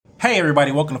Hey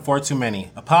everybody, welcome to 4 Too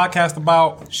Many, a podcast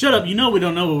about... Shut up, you know we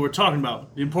don't know what we're talking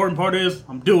about. The important part is,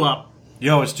 I'm doo-wop.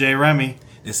 Yo, it's Jay Remy.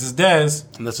 This is Dez.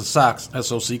 And this is Sox,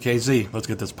 S-O-C-K-Z. Let's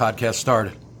get this podcast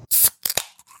started.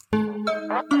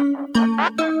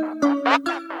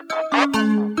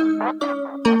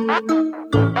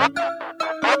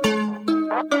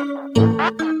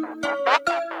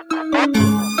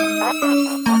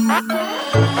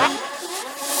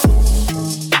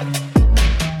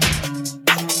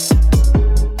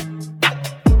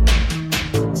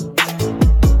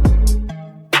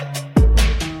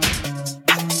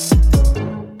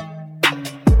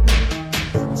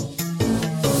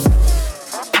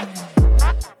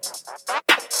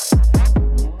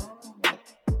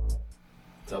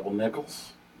 Double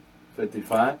nickels,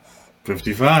 55.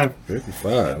 55.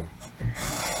 55.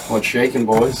 What's shaking,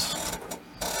 boys?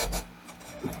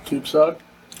 Tube sock?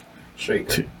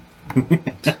 Shaker.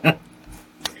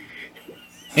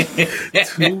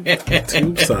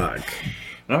 Tube sock.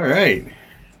 All right.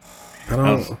 I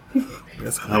don't...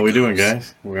 How we doing,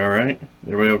 guys? We all right?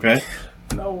 Everybody okay?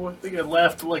 No, I think I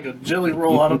laughed like a jelly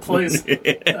roll out of place.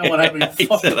 That one had me He said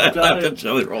I fucking left a dying.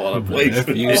 jelly roll on a plate.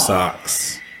 F-U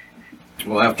socks.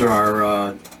 Well, after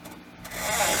our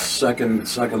second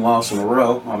loss in a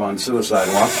row, I'm on suicide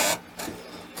watch.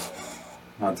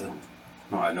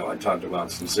 I know I talked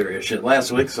about some serious shit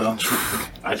last week, so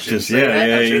I should Just, say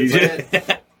that. I should say yeah.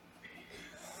 it.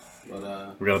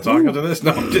 But We got to talk after this?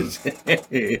 No, I'm just...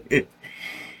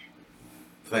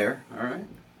 fair, all right.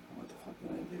 What the fuck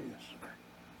did I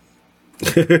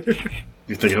do yesterday?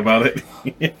 You thinking about it?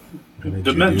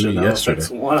 Dementia now yesterday?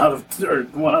 affects one out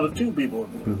of two people.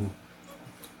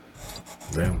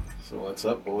 Damn. So what's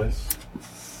up, boys?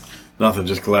 Nothing,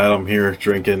 just glad I'm here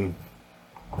drinking,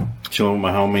 chilling with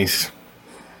my homies.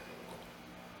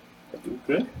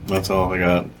 Okay. That's all I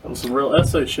got. That was some real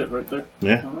essay shit right there.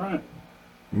 Yeah. All right.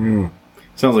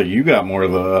 Sounds like you got more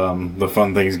of the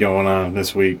fun things going on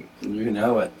this week. You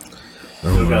know it.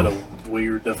 You got a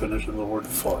weird definition of the word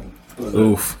fun.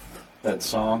 Oof. That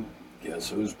song, Guess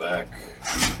Who's Back?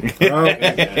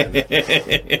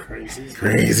 Crazy.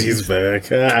 Crazy's back.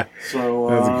 Ah, So,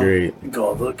 that's great.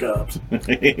 Call the cops.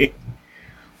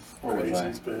 Where was I?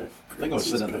 Crazy's back. I think I was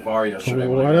sitting at the bar yesterday.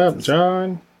 What up,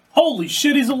 John? Holy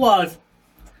shit, he's alive.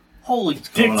 Holy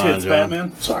dick going on, tits, John?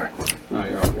 Batman. Sorry. Oh,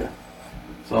 you're okay.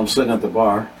 So I'm sitting at the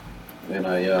bar, and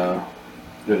I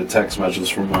get a text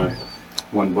message from my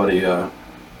one buddy,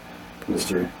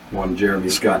 Mr. Jeremy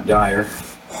Scott Dyer.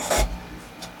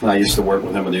 I used to work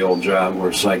with him at the old job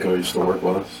where Psycho used to work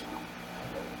with us.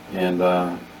 And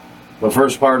the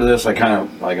first part of this, I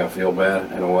feel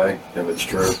bad in a way, if it's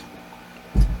true.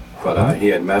 But he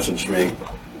had messaged me,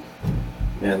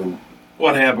 and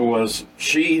what happened was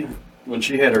when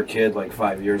she had her kid like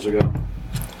 5 years ago,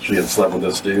 she had slept with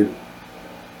this dude,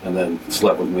 and then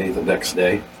slept with me the next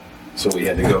day. So we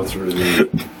had to go through the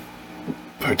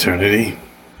Paternity.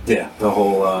 the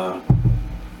whole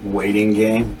waiting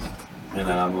game, and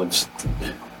then I'm like,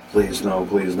 please no,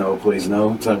 please no, please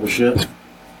no type of shit.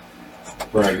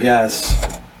 But I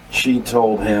guess she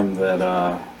told him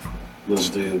that this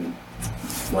dude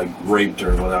like raped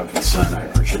her without consent,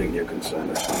 or she didn't give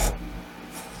consent or something.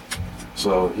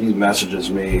 So he messages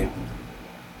me.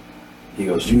 He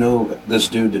goes, "Do you know this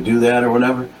dude to do that or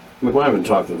whatever?" I'm like, "Well, I haven't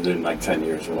talked to the dude in like 10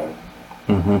 years or whatever."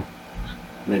 Mm-hmm.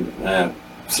 Maybe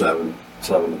 7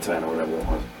 to 10 or whatever it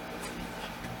was.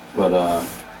 But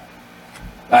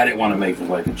I didn't want to make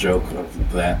like a joke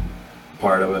of that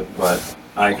part of it, but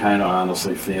I kind of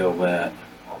honestly feel that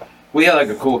we had like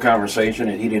a cool conversation,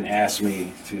 and he didn't ask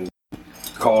me to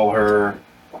call her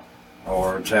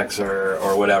or text her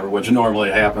or whatever, which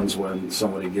normally happens when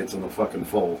somebody gets in the fucking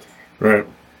fold. Right.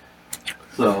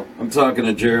 So I'm talking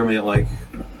to Jeremy at like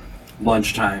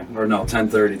lunchtime, or no,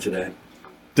 10:30 today.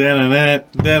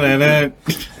 Da-da-da.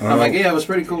 I'm like, yeah, it was a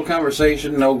pretty cool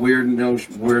conversation. No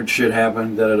weird shit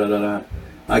happened. Da da da da da.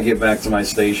 I get back to my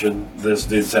station. This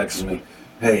dude texts me,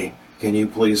 "Hey, can you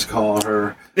please call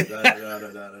her?" Da da da da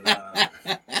da da.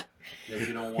 If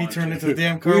you don't want He turned to. into the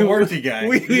damn car warranty guy.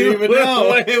 We didn't even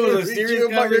know. It was a serious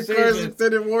conversation.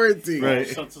 Extended warranty. Right.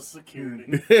 Sense of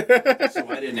security. So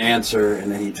I didn't answer, and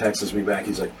then he texts me back.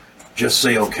 He's like, "Just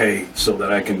say okay so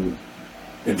that I can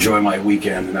enjoy my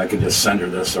weekend, and I can just send her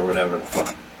this or whatever."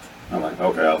 I'm like,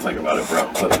 "Okay, I'll think about it, bro."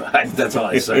 But that's all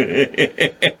I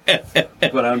say.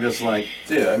 But I'm just like,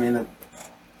 dude, I mean,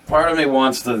 part of me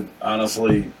wants to,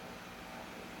 honestly,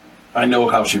 I know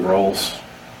how she rolls,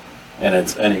 and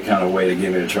it's any kind of way to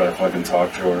get me to try to fucking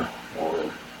talk to her. Or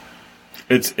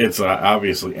It's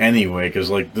obviously anyway, because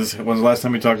like this. When's the last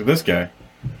time you talked to this guy?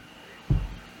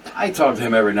 I talk to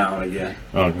him every now and again.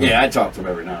 Okay. Yeah, I talk to him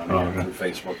every now and again Okay. through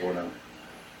Facebook or whatever.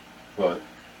 But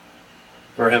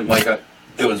for him, like,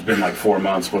 it was been like 4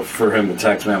 months, but for him to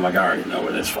text me, I'm like, I already know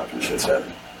where this fucking shit's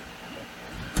headed.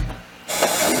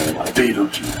 I mean, like,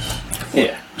 Beetlejuice.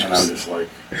 yeah. And I'm just like,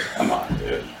 come on,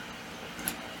 dude.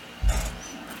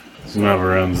 It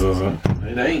never ends, does it?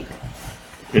 It ain't.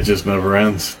 It just never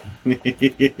ends. Gonna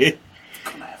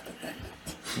have to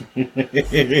end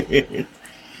it.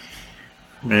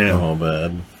 Man. Oh,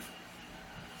 bad.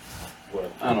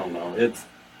 Well, I don't know. If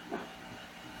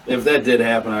that did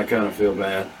happen, I kind of feel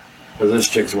bad. Because this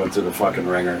chick went to the fucking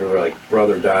ringer. Her like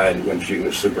brother died when she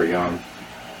was super young.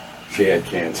 She had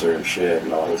cancer and shit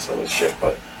and all this other shit.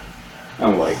 But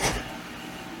I'm like,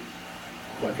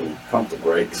 fucking pump the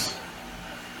brakes.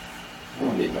 I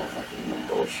don't need no fucking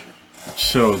bullshit.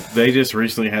 So they just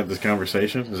recently had this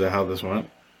conversation? Is that how this went?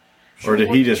 Or did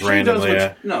he just She randomly...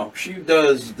 does no, she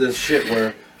does this shit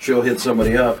where she'll hit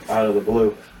somebody up out of the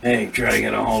blue. Hey, try to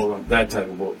get a hold of them. That type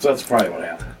of bull. So that's probably what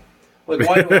happened.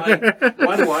 Like,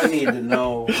 why do I need to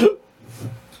know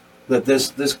that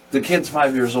the kid's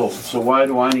 5 years old? So why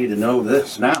do I need to know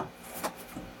this now?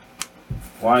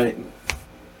 Why?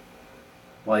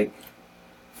 Like,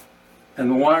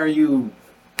 and why are you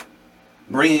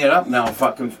bringing it up now?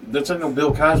 Fucking, that's like no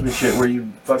Bill Cosby shit where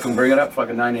you fucking bring it up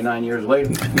fucking 99 years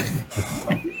later.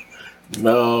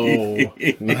 No,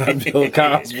 not Bill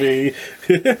Cosby.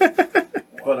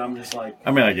 But I'm just like,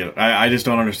 I mean, I get it. I just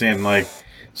don't understand, like...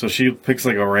 So she picks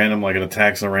like a random, like, and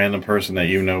attacks a random person that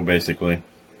you know, basically.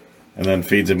 And then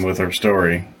feeds him with her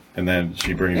story. And then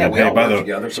she brings yeah, up, we hey, all by work the...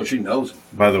 together, so she knows.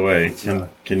 By the way,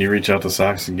 can you reach out to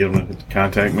Sox and get him to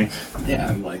contact me? Yeah,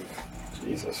 I'm like,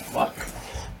 Jesus, fuck.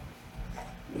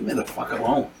 Leave me the fuck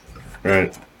alone.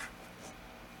 Right.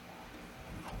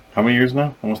 How many years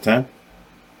now? Almost 10?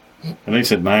 I know you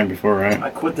said 9 before, right?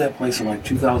 I quit that place in like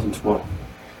 2012.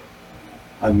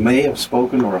 I may have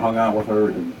spoken or hung out with her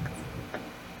in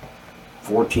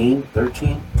 14,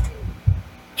 13.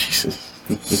 Jesus.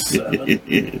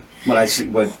 7.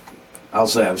 But I'll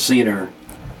say I've seen her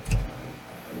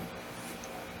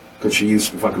because she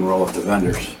used to fucking roll up to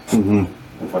vendors Mm-hmm.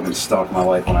 and fucking stalk my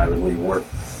life when I would leave work.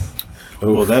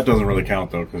 Well, that doesn't really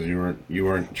count though, because you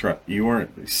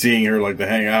weren't seeing her like to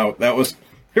hang out. That was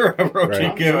her approaching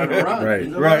Right. you. I'm trying to run. Right,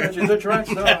 She's a right. run, she's a track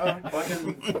star.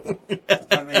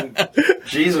 I mean,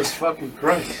 Jesus fucking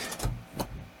Christ.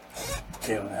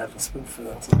 Damn, I had to spoon for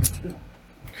that song too.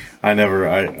 I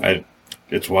never.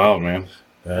 It's wild, man.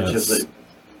 It's just that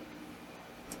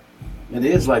it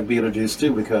is like Beetlejuice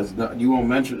too, because you won't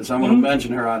mention. Someone will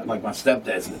mention her. Like my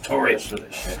stepdad's notorious for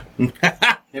this shit.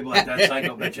 He'll be like, that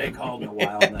psycho bitch ain't called in a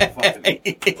while, and then fucking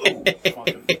boom,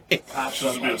 fucking pops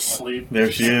up. Be asleep. There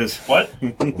she is. What?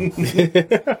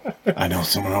 I know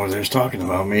someone over there's talking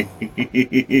about me.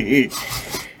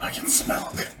 I can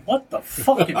smell it. What the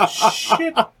fucking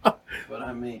shit? But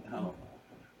I mean, I don't know.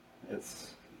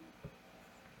 It's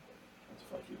what the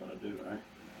fuck you gonna do, right?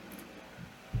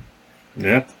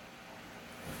 Yeah.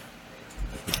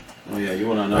 Oh yeah, you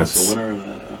want to announce the winner of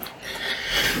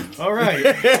that? All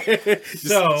right.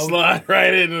 So Slide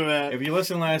right into that. if you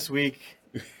listened last week,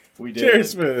 we did Jerry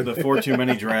Smith. the 4 Too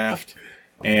Many draft,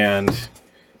 and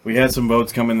we had some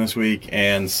votes come in this week,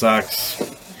 and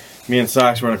me and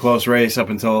Sox were in a close race up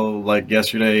until like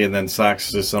yesterday, and then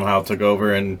Sox just somehow took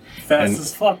over and Fast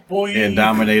as fuck, boy. and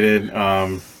dominated.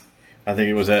 I think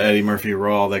it was that Eddie Murphy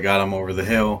Raw that got him over the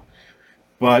hill,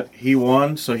 but he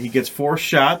won, so he gets 4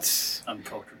 shots.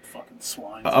 Uncultured fucking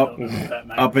swine.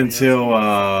 Up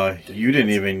until you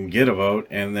didn't even get a vote,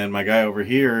 and then my guy over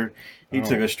here, he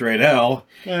took a straight L.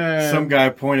 Some guy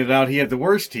pointed out he had the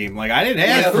worst team. Like, I didn't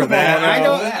ask for that.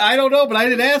 I don't know, but I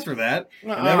didn't ask for that.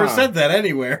 I never said that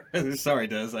anywhere. Sorry,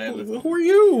 Des. I had to... Who are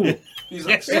you? He's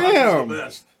like, Damn. the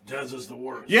best. Dez is the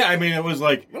worst. Yeah, I mean, it was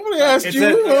like Nobody asked it you.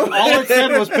 said, all it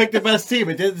said was pick the best team.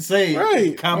 It didn't say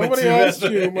Right. comment Nobody to asked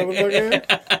best. you,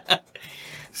 motherfucker.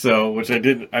 So, which I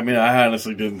didn't. I mean, I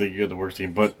honestly didn't think you had the worst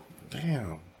team, but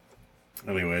Damn.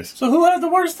 anyways. So who had the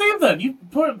worst team then? You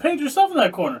paid yourself in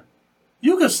that corner.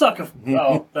 You could suck if...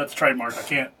 Oh, that's trademark. I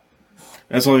can't.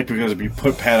 That's only because if you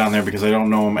put Pat on there, because I don't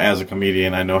know him as a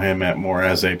comedian, I know him more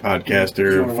as a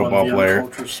podcaster, You're one football of the player.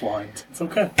 uncultured swines. It's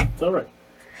okay. It's all right.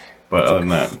 But other than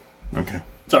that, okay.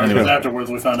 Sorry, because Anyway.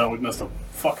 afterwards we found out we missed a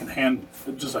fucking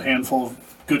just a handful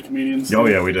of good comedians. Oh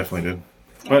yeah, we definitely did.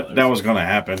 But that was going to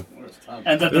happen.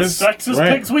 And that the This- sexist right.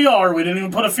 pigs we are, we didn't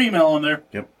even put a female on there.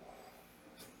 Yep.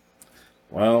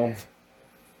 Well,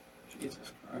 Jesus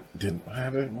Christ. didn't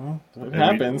happen. Well, it And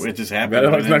happens. It just happened. Better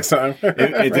It luck didn't- next time.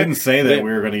 It didn't say that Yeah.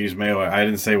 we were going to use male. I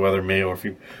didn't say whether male or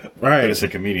female. Right. It's a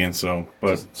comedian, so.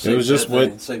 But It was just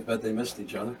bet what- safe bet they missed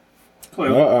each other.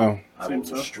 Clearly. Uh-oh. I will Seems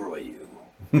so. destroy you.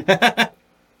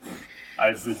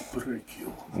 I will break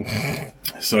you.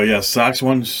 So yeah, Sox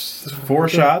won 4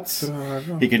 shots.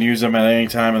 He can use them at any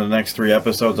time in the next 3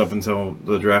 episodes up until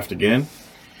the draft again.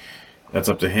 That's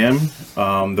up to him.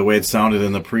 The way it sounded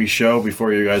in the pre-show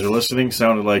before you guys were listening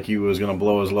sounded like he was going to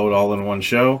blow his load all in one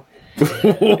show.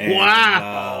 And,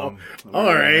 Wow.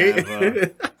 All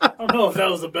right. I don't know if that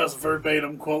was the best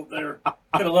verbatim quote there.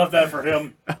 Could have left that for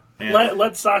him.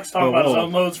 Let Sox talk about his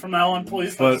own loads from now on,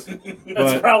 please. But-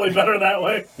 That's probably better that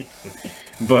way.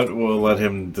 But we'll let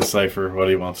him decipher what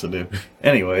he wants to do.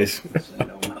 Anyways. All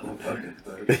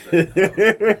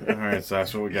right,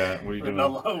 Sox, what we got? What are you doing?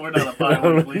 We're not a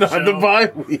bi-weekly Not show. the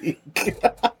bye week.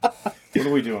 What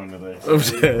are we doing today? I'm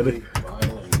sad.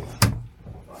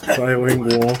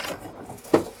 Bilingual.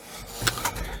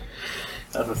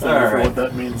 I have a theory for what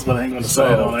that means, but I ain't going to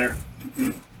say it on air.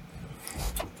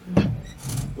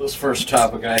 This first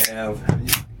topic I have,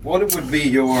 what would be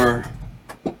your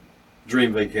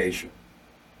dream vacation?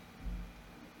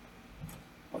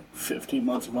 15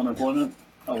 months of unemployment?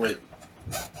 Oh, wait.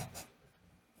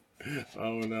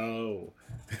 Oh no.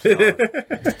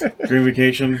 Dream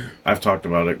vacation. I've talked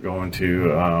about it. Going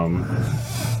to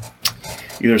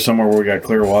either somewhere where we got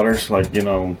clear waters, like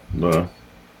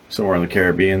somewhere in the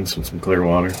Caribbean with some clear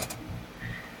water.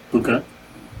 Okay.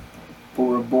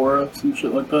 Bora Bora, some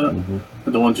shit like that.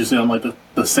 Mm-hmm. The ones you see on like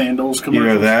the sandals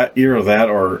commercials. Either that,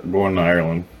 or going to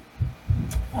Ireland.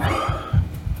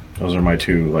 Those are my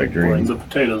 2 Bring dreams. the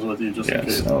potatoes with you just in Yeah,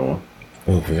 case. so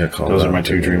Oh, those are my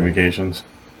 2 dream vacations.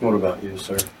 What about you,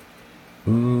 sir?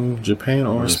 Japan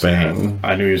or Spain?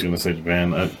 I knew he was going to say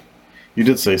Japan. You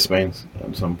did say Spain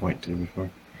at some point too before.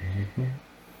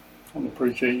 I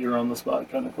appreciate you're on the spot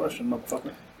kind of question,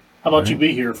 motherfucker. How about you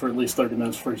be here for at least 30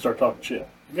 minutes before you start talking shit?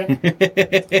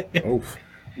 Okay? Oh.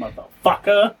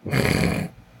 Motherfucker.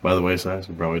 By the way, Size,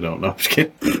 we probably don't know. I'm just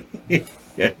kidding.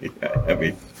 yeah, I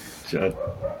mean, shut.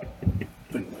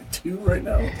 I think like 2 right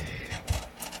now.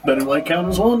 Better like count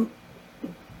as 1.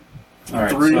 All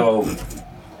right, 3. so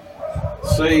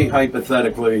say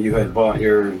hypothetically you had bought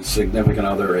your significant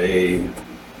other a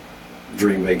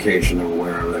dream vacation or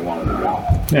wherever they wanted to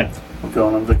go. Yeah. I'm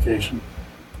going on vacation.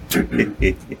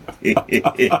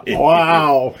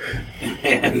 Wow.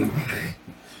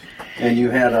 And you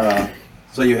had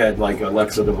you had like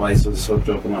Alexa devices hooked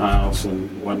up in the house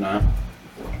and whatnot.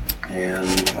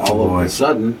 And all of a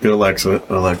sudden, Good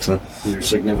Alexa. your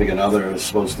significant other is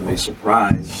supposed to be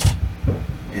surprised,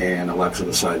 and Alexa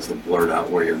decides to blurt out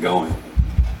where you're going.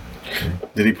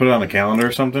 Did he put it on the calendar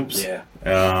or something?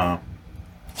 Yeah.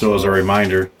 So as a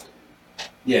reminder.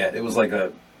 Yeah, it was like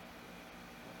a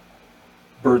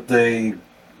birthday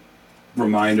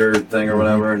reminder thing or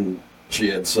whatever, and she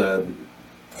had said,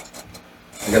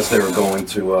 I guess they were going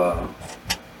to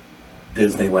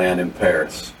Disneyland in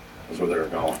Paris, is where they were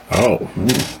going. Oh.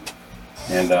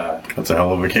 And That's a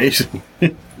hell of a vacation.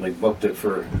 they booked it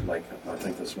for, like, I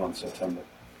think this month, September.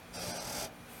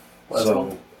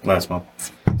 Last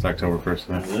month. It's October 1st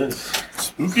now. It is.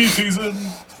 Spooky season.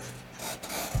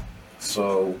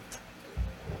 So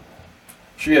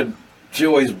she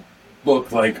always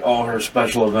booked like all her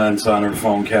special events on her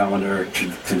phone calendar.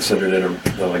 She considered it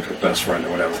her best friend or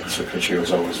whatever, because she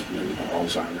was always in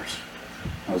Alzheimer's.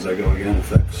 How's that go again?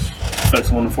 Affects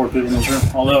 1 to 4 people in this room.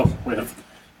 Although we have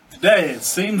today, it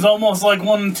seems almost like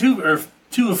 1 to 2 or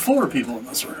 2 to 4 people in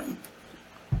this room.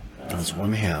 That's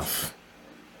 1/2.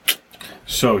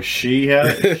 So she was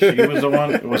the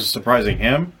one that was surprising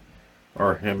him,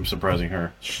 or him surprising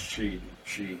her? She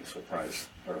surprised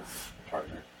her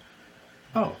partner.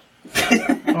 Oh.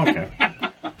 Okay.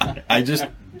 I just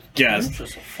guessed.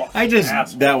 Just a fucking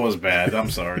asshole. That was bad. I'm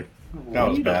sorry. That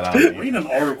was bad on me. Read an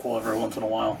article every once in a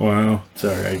while. Wow.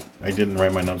 Sorry, I didn't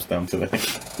write my notes down today.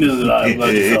 Neither did I. I'm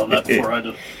glad you found that before I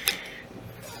did.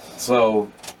 So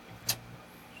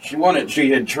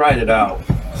she had tried it out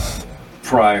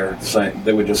prior, saying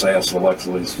they would just ask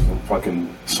Alexa these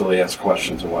fucking silly ass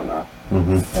questions and whatnot,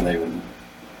 and they would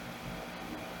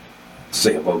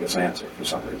say a bogus answer for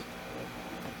some reason.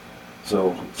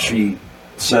 So she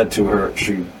said to her,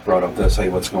 she brought up this, hey,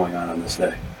 what's going on this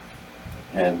day?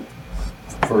 And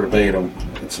verbatim,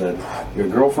 it said, your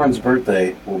girlfriend's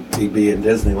birthday will be in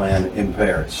Disneyland in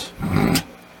Paris.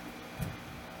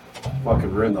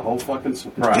 Fucking ruined the whole fucking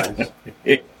surprise.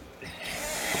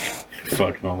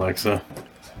 Fucking Alexa.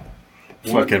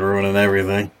 Fucking ruining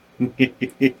everything. So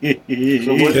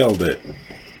what, Killed it.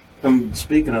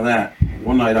 speaking of that,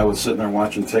 one night I was sitting there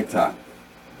watching TikTok.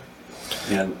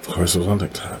 And Of course, it was on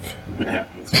TikTok. yeah,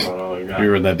 that's what I got. You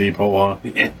were in that deep hole, huh?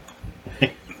 Yeah.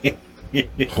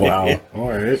 Wow. All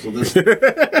right. So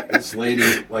this lady,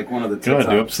 like one of the Go ahead,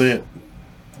 TikToks, say it.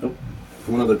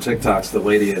 one of the TikToks, the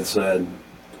lady had said,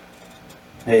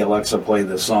 "Hey Alexa, play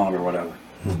this song or whatever."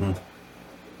 Mm-hmm.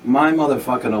 My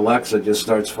motherfucking Alexa just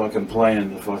starts fucking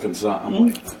playing the fucking song. I'm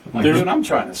like, dude, I'm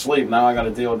trying to sleep. Now I got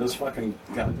to deal with this fucking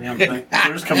goddamn thing.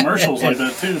 There's commercials like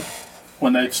that too.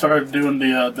 When they started doing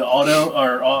the auto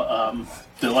or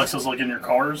the Alexas like in your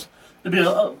cars, it'd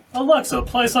be Alexa,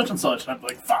 play such and such. And I'd be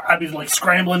like, fuck, I'd be like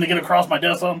scrambling to get across my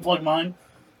desk to unplug mine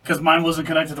because mine wasn't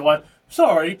connected to Wi-Fi.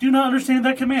 Sorry, do not understand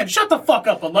that command. Shut the fuck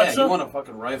up, Alexa. Yeah, you want to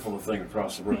fucking rifle the thing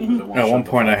across the room. It won't At shut one the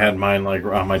point, I fuck had up. mine like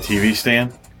on my TV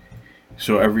stand.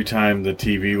 So every time the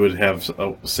TV would have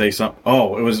say something,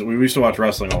 we used to watch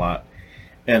wrestling a lot,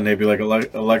 and they'd be like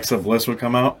Alexa Bliss would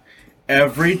come out.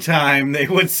 Every time they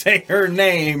would say her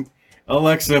name,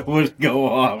 Alexa would go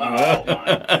off. Oh my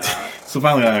god. So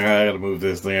finally, I gotta move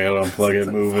this thing. I gotta unplug it,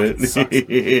 move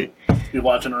it. Be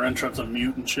watching her entrance on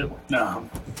mute and shit. Like, no,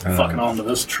 I'm fucking on to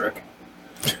this trick.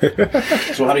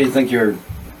 So how do you think your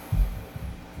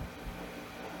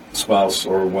spouse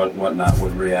or whatnot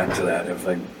would react to that if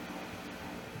they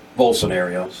both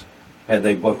scenarios had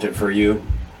they booked it for you?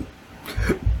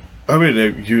 I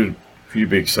mean, you'd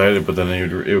be excited, but then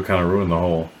it would kind of ruin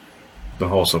the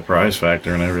whole surprise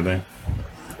factor and everything.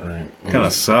 Right. Kind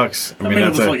of sucks. I mean, it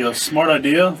was like a smart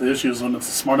idea. The issue is when it's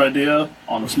a smart idea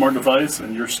on a smart device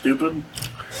and you're stupid,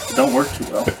 it don't work too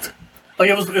well. Like,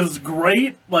 it was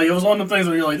great. Like, it was one of the things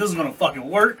where you're like, this is going to fucking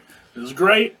work. It was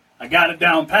great. I got it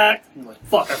down packed. You're like,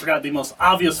 fuck, I forgot the most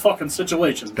obvious fucking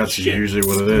situation. That's Shit. usually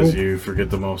what it is. You forget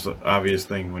the most obvious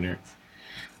thing when you're...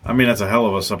 I mean, that's a hell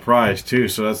of a surprise, too,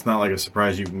 so that's not like a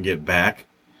surprise you can get back.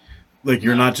 Like,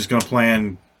 you're not just going to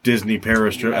plan Disney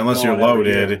Paris trip, unless you're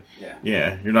loaded.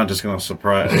 Yeah, you're not just going to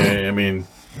surprise... I mean...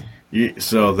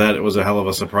 So that was a hell of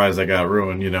a surprise that got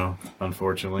ruined,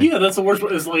 unfortunately. Yeah, that's the worst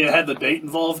part. Is like it had the date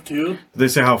involved, too. Did they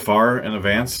say how far in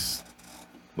advance?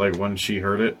 Like, when she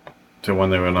heard it? To when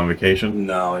they went on vacation?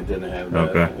 No, it didn't have that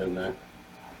Okay. in there.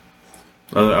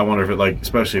 I wonder if it, like,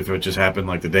 especially if it just happened,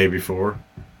 like, the day before.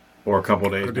 Or a couple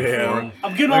days before.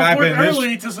 I'm getting Like, off I've work been this-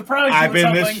 early to surprise you I've with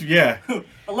been something. yeah.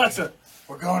 Alexa,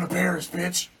 we're going to Paris,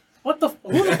 bitch. What the?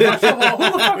 Who the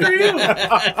fuck are you?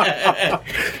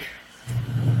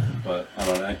 But I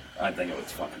don't know. I think it would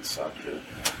fucking suck, dude.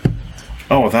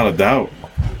 Oh, without a doubt.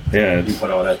 Yeah, You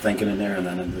put all that thinking in there, and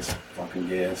then it just fucking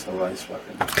gas device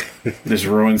fucking. this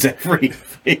ruins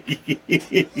everything.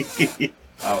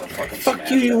 I would fucking Fuck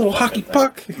you, you little hockey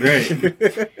puck. Right.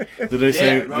 Did they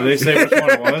say? Yeah, Did they say which one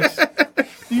it was? What's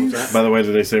that? By the way,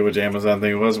 did they say which Amazon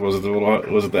thing it was? Was it the little?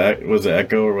 Was it the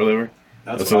Echo or whatever?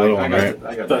 That's a what little I one, got. right?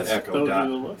 I got That's- that Echo that Dot.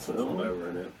 was the Alexa. Whatever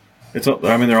it is. It's.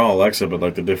 I mean, they're all Alexa, but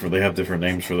like they have different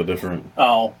names for the different.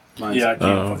 Oh, Mine's- yeah, I can't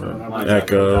Oh, fucking remember. Mine's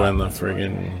Echo and the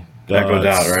friggin' Echo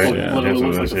Dot, right? Yeah. Literally That's what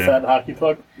looks it like is, a yeah. fat hockey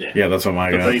puck. Yeah, that's what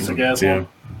mine The got. basic ass Yeah. one.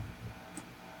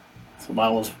 So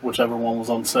mine was whichever one was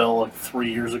on sale like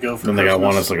 3 years ago for Then they got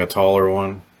one that's Christmas. like a taller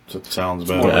one. So it sounds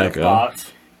More better. like a Echo.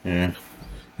 box. Yeah.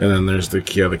 And then there's the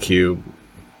cube.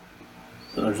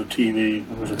 Then there's a TV.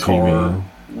 There's a TV. car.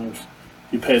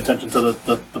 You pay attention to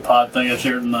the pod thing I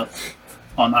shared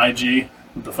on IG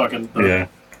with the fucking Yeah.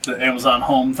 the Amazon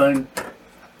Home thing.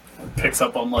 It picks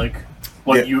up on like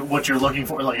what you're looking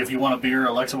for. Like if you want a beer,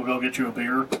 Alexa will go get you a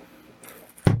beer.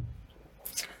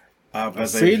 I've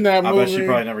seen that I bet she movie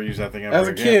probably never used that thing ever As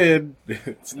a again. kid,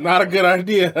 it's not a good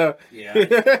idea. Yeah.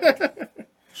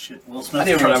 Shit, Will Smith I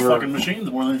didn't trusts remember- fucking machines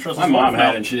more than he trusts My his mom wife had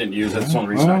now. it and she didn't use it. That's the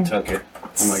only reason I took it.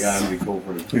 Oh my god, it'd be cool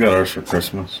for We got ours for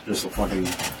Christmas. just a fucking.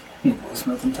 Will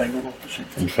Smith entangled with the shit.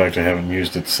 In fact, I haven't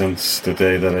used it since the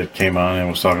day that it came on and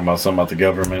was talking about something about the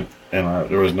government, and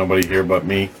there was nobody here but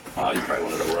me. Oh, you probably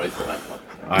wanted a rifle. That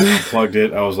fucking. I unplugged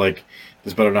it. I was like,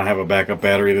 "This better not have a backup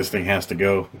battery. This thing has to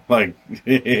go." Like, Go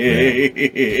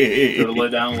to lay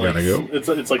down. Like, Gotta go. It's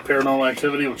like Paranormal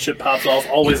Activity when shit pops off.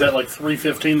 Always at like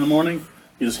 3:15 in the morning.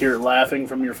 You just hear it laughing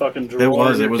from your fucking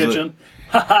drawer in your kitchen.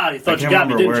 Ha you I thought you can't got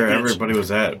me, remember didn't where you, bitch? everybody was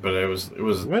at, but it was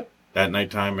What? at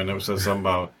nighttime, and it was something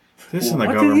about this and the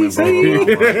What did he government.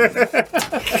 Blah,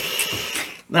 blah, blah.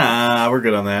 Nah, we're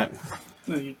good on that.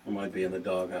 I might be in the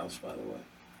doghouse, by the way.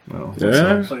 No.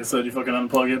 Yeah. Like I said, you fucking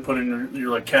unplug it, put it in your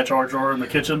like catch-all drawer in the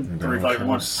kitchen.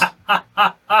 3-5-1.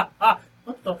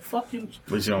 What the fucking?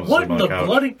 At least you don't What sleep on the the couch.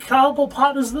 bloody cowbell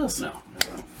pot is this? No.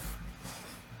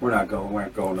 We're not going. We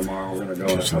aren't going tomorrow. We're going to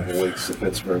go in a couple weeks to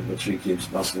Pittsburgh, but she keeps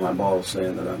busting my balls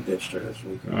saying that I've ditched her this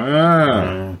week.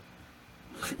 Ah.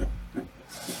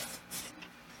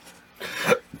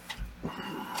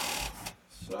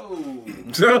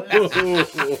 So,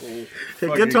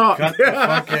 Good talk. Cut the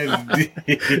fucking...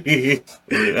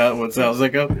 What's that? What's that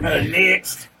go?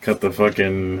 Next. cut the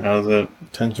fucking, how's it?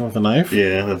 Tension with a knife?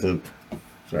 Yeah, that's it.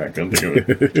 Sorry, I couldn't think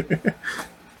of it.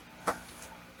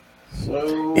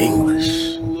 So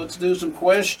English. let's do some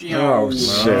questions. Oh,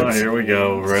 shit. Oh, here we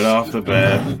go. Right off the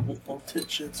bat. Little tit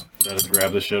shits. Better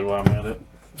grab the shit while I'm at it.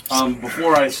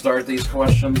 Before I start these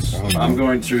questions, I'm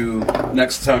going to,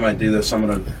 next time I do this, what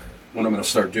I'm going to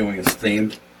start doing is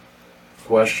themed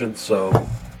questions, so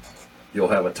you'll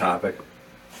have a topic.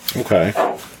 Okay.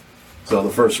 So the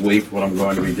first week, what I'm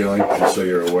going to be doing, just so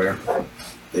you're aware,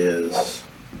 is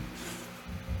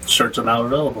Shirts are now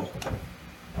available.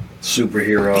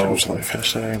 superhero James Life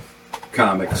hashtag.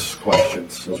 comics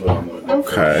questions is what I'm going to do.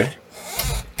 Okay.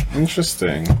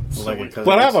 Interesting. Like it 'cause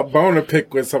But I have it's- a bone to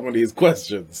pick with some of these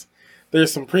questions.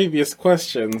 There's some previous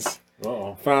questions.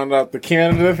 Uh-oh. Found out the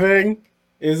Canada thing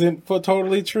isn't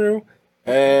totally true.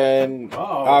 And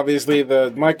obviously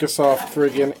the Microsoft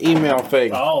friggin' email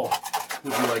thing. Oh,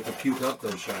 Would you like to puke up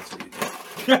those shots that you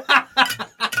did?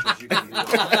 'Cause you can do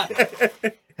that.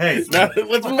 Hey, Now,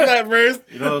 let's move that first.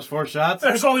 you know those 4 shots?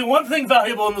 there's only one thing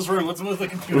valuable in this room. Let's move the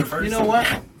computer first. You know what?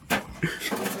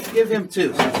 Give him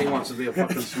 2 since he wants to be a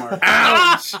fucking smart.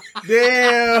 Ouch!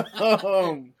 Damn!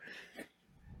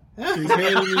 He's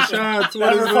handing me shots.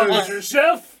 What Whatever fuck is is this? your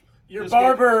chef, your Just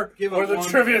barber, give or him the one.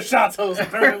 trivia shots host,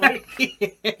 apparently.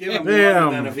 Give him Damn.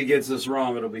 1, and then if he gets this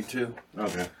wrong, it'll be 2.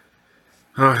 Okay.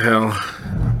 Oh, hell.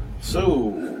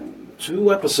 So,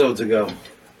 2 episodes ago.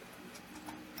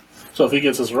 So if he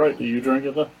gets this right, do you drink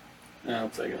it, though? Yeah, I'll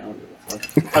take it. I don't give a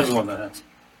fuck. I just want to ask.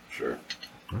 Sure.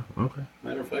 Okay.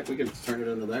 Matter of fact, we can turn it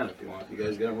into that if you want. You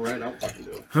guys got it right, I'll fucking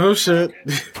do it. Oh, shit.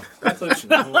 Oh,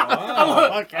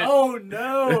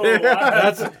 no.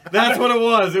 That's what it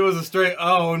was. It was a straight,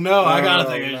 oh no, I gotta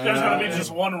take a There's shot. going to be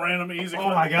just one random easy Oh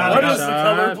my God, What I is the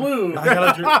got color shot. blue?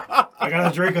 I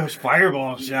gotta drink a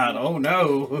fireball shot. Oh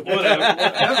no.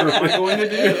 Whatever am I going to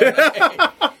do?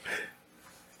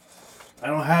 I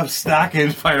don't have stock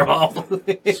in fireball.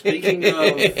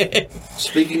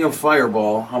 Speaking of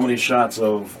Fireball, how many shots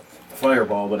of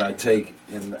Fireball did I take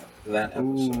in that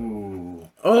episode? Ooh.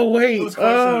 Oh, wait. Whose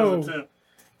question Oh. is it, too?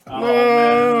 Oh, man, I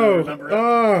No. remember it.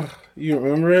 Oh. You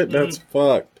remember it? That's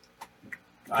fucked.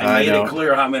 I made know. it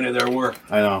clear how many there were.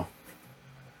 I know.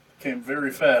 Came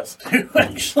very fast, too,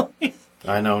 actually.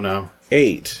 I know now.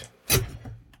 8.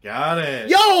 Got it.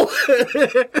 Yo!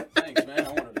 Thanks, man. I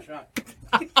wanted a shot.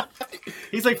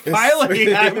 He's like,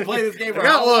 finally, I haven't played this game for I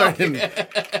got one.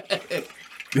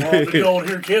 All the gold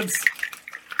here, kids.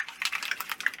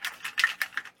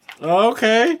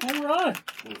 Okay. All right.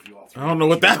 I don't know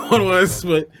what that one was,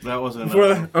 but That wasn't.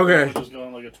 before okay. Just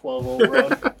going like a 12-0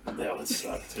 run. That would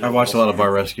suck, too. I watched a lot of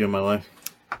Bar Rescue in my life.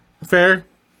 Fair.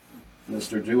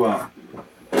 Mr. Dua,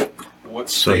 what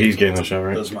So state he's getting the show,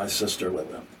 right? does my sister live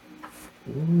in?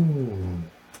 Ooh.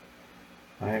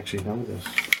 I actually know this.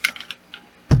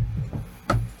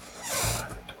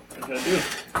 What did I do?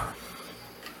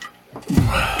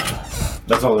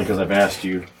 That's only because I've asked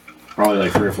you probably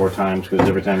like 3 or 4 times because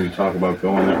every time you talk about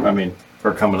going there,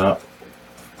 or coming up.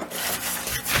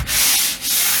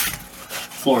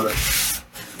 Florida.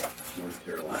 North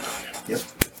Carolina. Yep.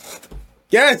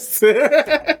 Yes.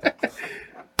 I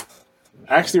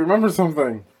actually remember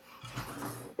something.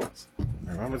 I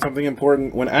remember something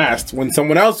important when asked, when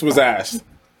someone else was asked.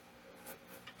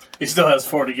 He still has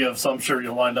 4 to give, so I'm sure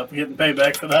you'll wind up getting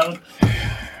payback for that one.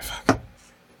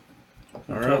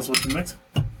 All right. Tell us what you mix.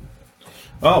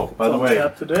 Oh, by the way,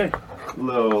 Tap today.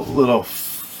 little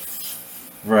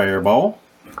fireball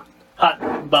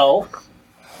Hot bowl.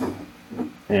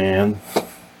 and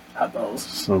Hot bowls.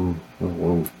 some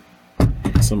whoa,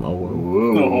 Some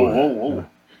Oh.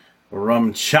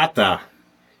 rum chata.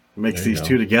 Mix There you these go.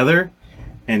 2 together,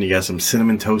 and you got some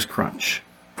cinnamon toast crunch.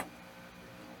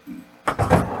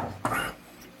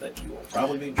 That you will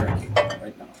probably be drinking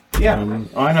right now. Yeah,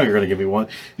 I know you're gonna give me one.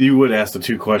 You would ask the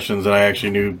 2 questions that I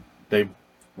actually knew.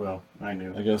 I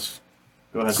knew. I guess.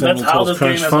 Go ahead. So that's how this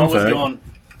Crunch game has fun always fact. gone.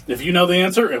 If you know the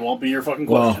answer, it won't be your fucking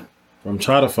Well, question. rum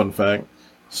chata fun fact.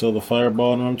 So the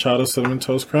Fireball and rum chata cinnamon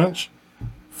toast crunch.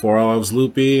 4 Olives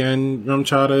Loopy and rum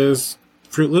chata is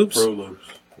Fruit Loops. Pro Loops.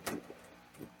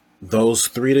 Those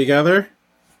 3 together,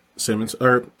 cinnamon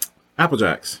or Apple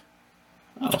Jacks.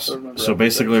 So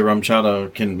basically, rum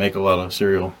chata can make a lot of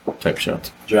cereal type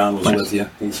shots. John was Nice. with you.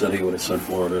 He said he would have said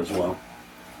Florida as well.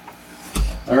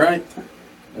 All right.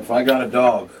 If I got a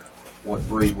dog, what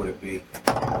breed would it be?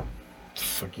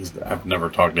 I've never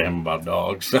talked to him about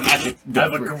dogs. I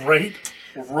have a great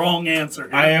wrong answer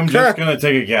here. I am just gonna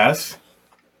take a guess,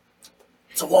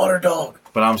 It's a water dog.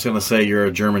 but I'm just gonna say you're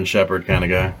a German Shepherd kind of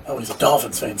guy. Oh, he's a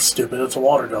Dolphins fan. Stupid. It's a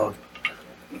water dog.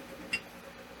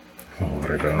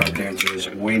 The answer is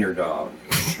wiener dog.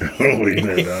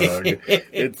 Wiener dog.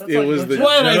 It like was the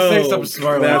Why did I say joke. something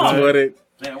smart That's like that? what it.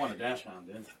 Man, I want a dash hound,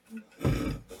 dude.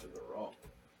 But they're raw.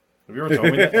 Have you ever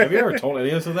told me that? Have you ever told any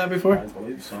of us of that before? I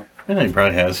believe so. Yeah, he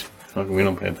probably has. Fucking, we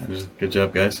don't pay attention. Good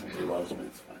job, guys. He loves me.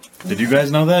 It's fine. Did you guys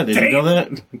know that? Did you know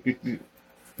that?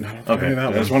 Okay, that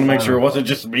I just one. want to make sure it wasn't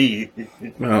just me.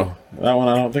 No, that one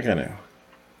I don't think I knew.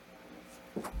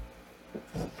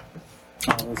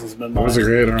 This has been That was a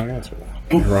great wrong answer.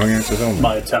 Wrong answer only.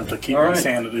 my attempt to keep All my right.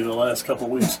 sanity the last couple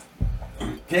of weeks.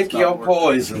 Pick your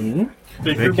poison.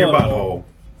 Pick Pick your butthole.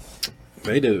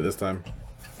 They did it this time.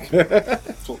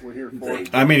 That's what we're here for.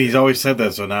 I mean, he's always said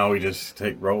that, so now we just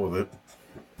roll with it.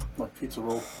 Like pizza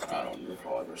roll, I don't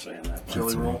recall ever saying that.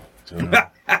 chili roll, Pizza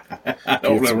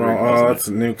roll. Oh, that's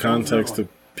a new context to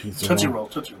pizza tootsie roll. roll,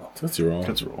 tootsie roll. Tootsie roll.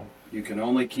 Let's roll. You can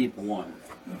only keep one.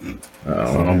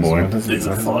 Oh, boy. These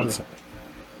are fun.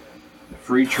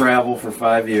 Free travel for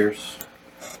 5 years.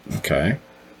 Okay.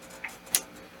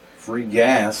 Free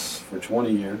gas for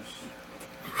 20 years.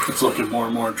 It's looking more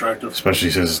and more attractive.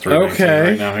 Especially since it's 3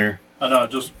 Okay. right now here. I know,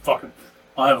 just fucking.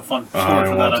 I'll have a fun story I for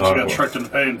won't that. I just talk got about tricked into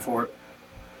paying for it.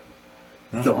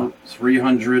 Go on.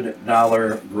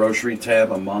 $300 grocery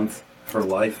tab a month for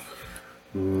life.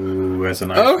 Ooh, that's a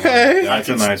nice Okay. one. That's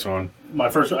a nice one. My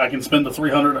first, I can spend the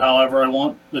 $300 however I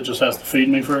want. It just has to feed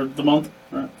me for the month.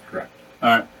 Right. Correct. All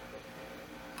right.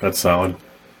 That's solid.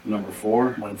 Number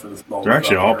 4, I'm waiting for this ball. They're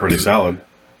actually all pretty solid.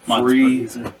 Mine's free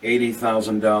pretty easy.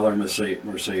 $80,000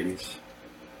 Mercedes.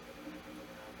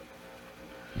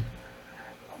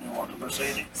 I want a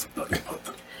Mercedes.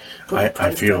 But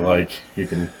I feel like you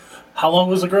can How long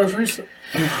was the groceries?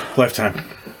 lifetime,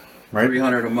 right?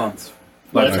 $300 a month.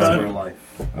 Lifetime. That's for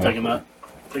life. Taking that.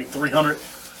 Take 300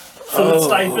 food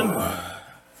stipend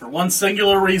for one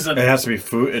singular reason. It has to be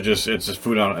food. It's just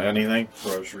food on anything.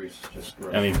 Groceries. Just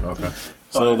Any okay.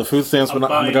 So the food stamps were I'm not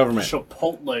from the buying government.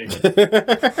 Chipotle.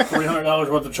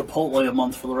 $300 worth of Chipotle a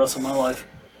month for the rest of my life.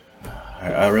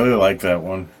 I really like that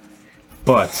one,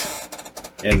 but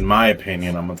in my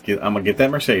opinion, I'm gonna get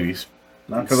that Mercedes.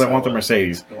 Not because I want the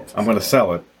Mercedes. I'm gonna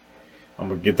sell it. I'm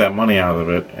gonna get that money out of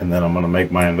it, and then I'm gonna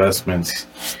make my investments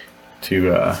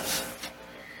to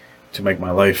make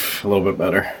my life a little bit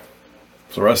better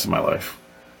for the rest of my life.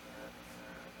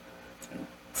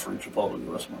 Free Chipotle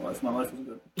the rest of my life. My life is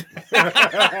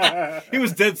good. He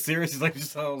was dead serious. He's like,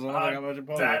 just tell us about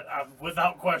Chipotle. That,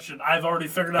 without question, I've already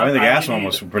figured out. I mean, the gas need- one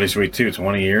was pretty sweet too.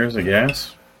 20 years of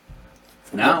gas.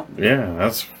 Now, Yeah,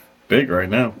 that's big right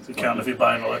now. Does it count if you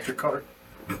buy an electric car?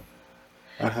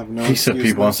 I have no. He said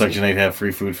excuse people on not to. Section 8 have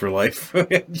free food for life.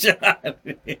 John.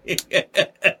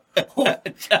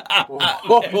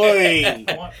 Boy.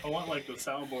 I want like the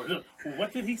soundboard.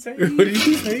 What did he say? What did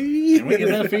you say? Can we get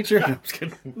that feature? No, I'm just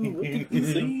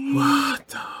kidding.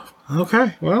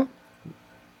 Okay, well.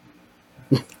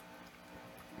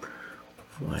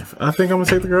 Life. I think I'm gonna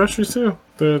take the groceries too.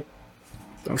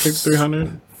 I'll take the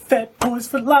 300. Fat boys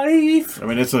for life. I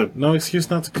mean, it's a No excuse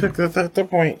not to cook at that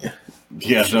point.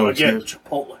 yeah, no Again, excuse.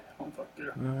 Chipotle. Oh, fuck yeah.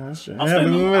 That's I'll yeah, stand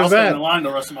in- there's I'll stand in that. line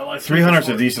the rest of my life. 300's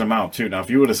a decent amount too. Now, if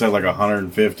you would have said like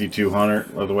 150,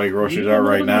 200, or the way groceries are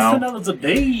right now, That's a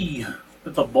day.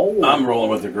 It's a bowl. I'm rolling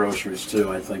with the groceries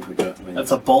too. I think we got.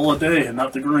 That's a bowl a day and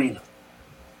not the green.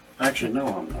 Actually, no,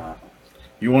 I'm not.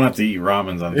 you won't have to eat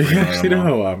ramens on 300. Actually, a month.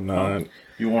 no, I'm not.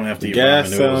 You won't have to eat Gas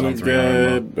ramen noodles on sounds 300.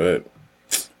 a month. good,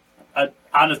 but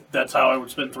That's how I would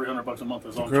spend $300 a month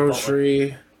as on Chipotle.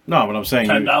 grocery, No, but I'm saying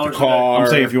 $10 you, a day. car. I'm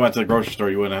saying if you went to the grocery store,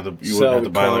 you wouldn't have to. You wouldn't have to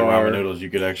buy like car. ramen noodles. You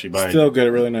could actually buy. still get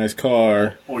a really nice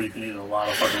car. Or you can eat a lot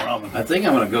of fucking ramen. I think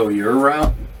I'm gonna go your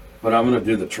route, but I'm gonna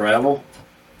do the travel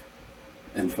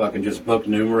and fucking just book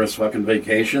numerous fucking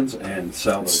vacations and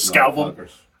sell those Scalp 'em.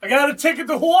 motherfuckers. I got a ticket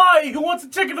to Hawaii. Who wants a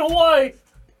ticket to Hawaii?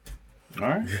 All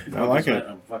right, I like it.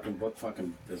 Fucking book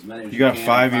fucking as many as You got can.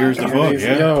 5 years to book.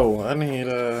 Yeah, Yo, I need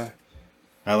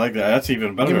I like that. That's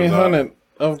even better. give me than that.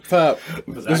 100 up top.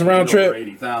 Because This I round could go for trip.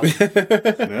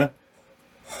 80,000. Yeah.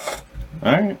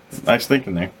 All right. Nice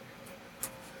thinking there.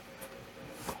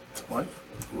 What?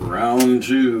 Round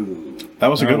 2. That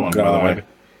was a good Oh, one, by God. the way.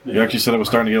 You actually said it was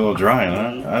starting to get a little dry,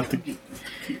 huh?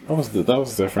 That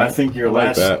was different. I think your I like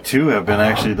last that. two have been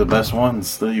actually the best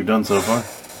ones that you've done so far.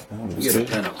 You get a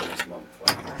 10 up for this motherfucker.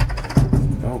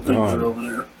 Oh Things are god, over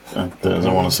there.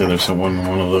 I want to say there's one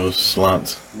of those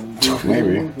slots.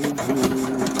 maybe.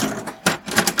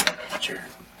 Watch your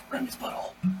Remy's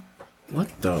butthole. What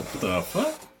the? The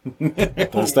fuck?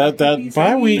 Is that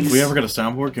bye week? If we ever get a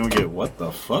soundboard, can we get what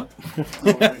the fuck?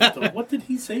 What did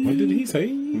he say? What did he say?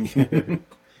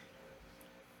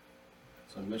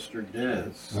 So, Mr.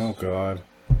 Dez. Oh god.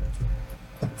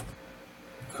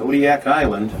 Kodiak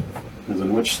Island is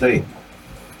in which state?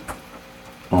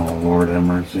 Oh, Lord have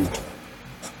mercy.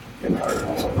 Getting harder.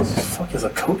 What the fuck is a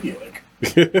Kodiak?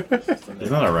 Isn't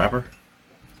that a rapper?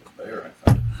 There,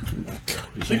 I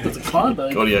think that's a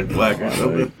Klondike. Kodiak Black or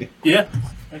something. Yeah.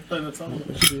 Actually, that's all.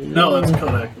 No, that's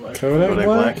Kodak. Like, Kodak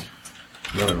Black?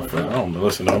 I don't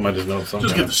listen to him. I just know something.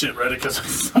 just get the shit ready because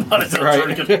somebody's Right.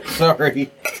 drinking.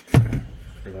 Sorry.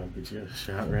 Get you a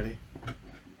shot ready.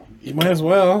 You might as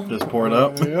well. Just pour it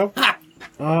up. Yep.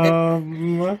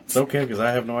 It's okay because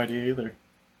I have no idea either.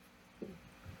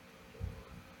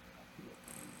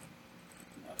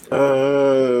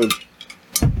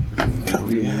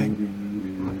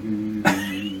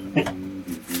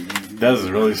 That is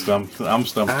really stumped. I'm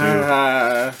stumped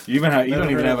too. You don't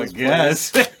even have a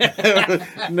guess.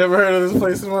 Never heard of this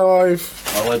place in my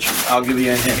life. I'll give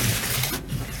you a hint.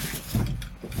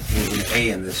 There's an A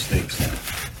in this state's name.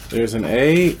 There's an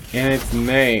A in its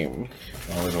name.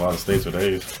 Oh, there's a lot of states with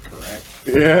A's. Correct.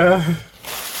 Yeah.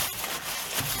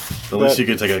 At least you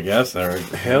could take a guess there.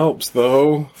 Helps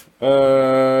though.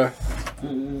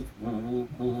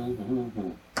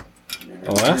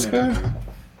 Alaska?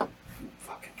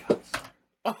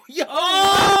 Oh, yeah.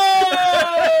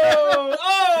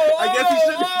 I guess he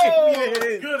shouldn't have gave me the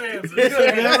hint. Good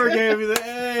answer. He never gave me the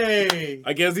A.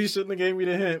 I guess he shouldn't have gave me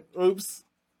the hint. Oops.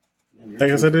 I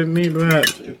guess I didn't need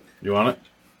that. You want it?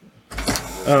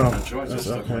 Oh, Choices.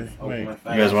 that's okay. Wait. You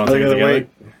guys want to I take it gotta together?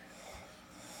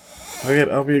 wait.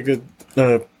 I'll be a good. I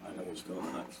know what's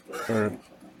going next.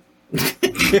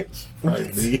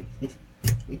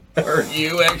 Or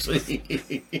you actually?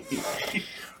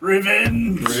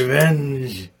 Revenge.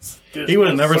 Revenge. He would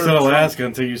have never said Alaska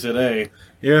until you said A.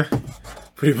 Yeah,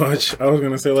 pretty much. I was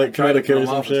gonna say like Tried to Connecticut or come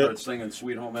some off and shit. start singing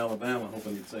 "Sweet Home Alabama,"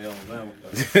 hoping you'd say Alabama.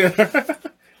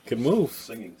 But Could move.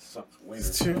 singing sucks.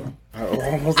 Too. I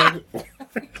almost like.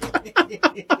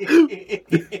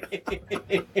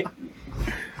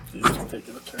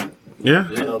 Taking a turn. Yeah.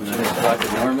 Yeah, like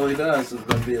it normally does. It's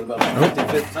going to be about the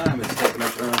 55th time it's taking a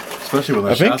turn. Especially when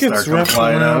the I think shots it's start coming wrapped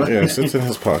flying around. out. Yes, it's in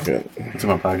his pocket. It's in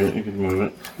my pocket. You can move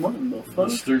it. What in the fuck?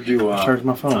 Mr. Dua. Charge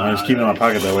my phone. I just keep it in my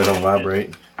pocket that way it don't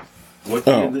vibrate. What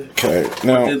Oh, did okay.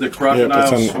 Now, the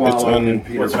crocodile swallow in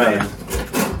Peter What's Pan?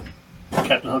 mine?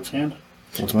 Captain Hook's hand.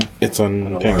 What's mine? it's An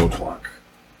alarm untangled. clock.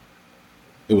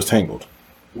 It was tangled.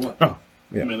 What? Oh,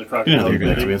 Yeah. I mean, the you crocodile. don't have to bit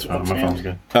give it to me. Hook's It's fine. My hand. phone's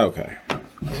good. Okay.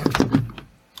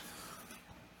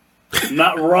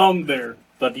 Not wrong there,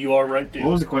 but you are right, dude.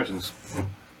 What was the questions?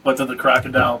 What did the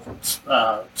crocodile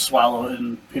swallow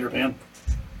in Peter Pan?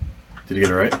 Did you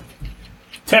get it right?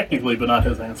 Technically, but not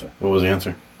his answer. What was the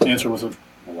answer? The answer was a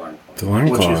Alarm clock. The alarm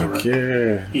Which is clock. a-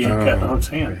 Yeah. he ate Captain Hook's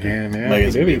hand. Yeah, yeah.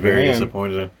 Megan's gonna be very Man.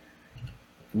 disappointed.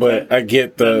 But I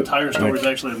get The the entire story is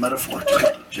actually a metaphor.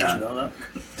 Did you know that?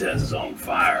 Death's on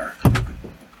fire.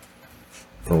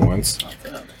 for once.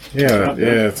 Yeah,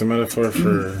 yeah. It's a metaphor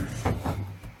for.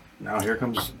 Now here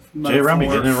comes Jay Rummy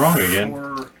getting it wrong again.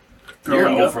 For You're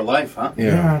growing 0 up. for life, huh?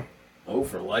 Yeah. 0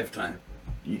 for lifetime.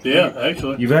 Yeah,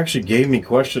 actually. You've actually gave me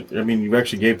questions. I mean, you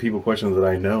actually gave people questions that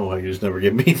I know. You just never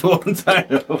give me the ones I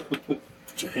know. Do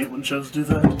you hate when shows do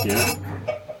that?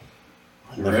 Yeah.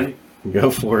 You ready? Go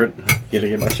for it. Gotta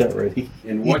get my shot ready.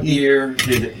 In what year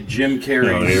did Jim Carrey's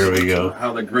Oh, here we go.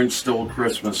 How the Grinch Stole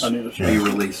Christmas I need a shot. be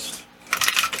released?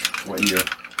 What year?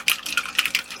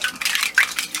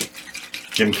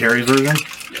 Jim Carrey's version?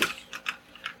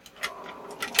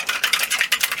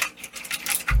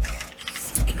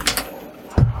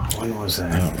 When was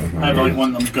that? I have like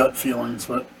one of them gut feelings,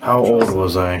 but How old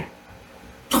was I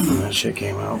when that shit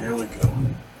came out? here we go.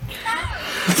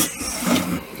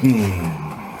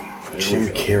 Jim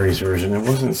Carrey's version.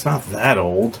 It's not that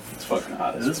old. It's fucking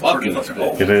hot. It is It's fucking pretty fucking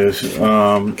old. It is.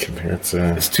 Compared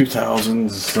to. It's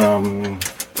 2000s.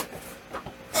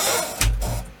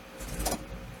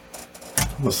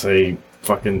 Let's say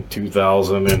fucking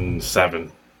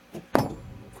 2007.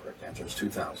 Correct answer is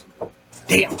 2000.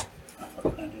 Damn.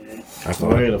 98. I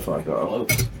thought Way the fuck off.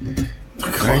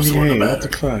 Close one 98. the What the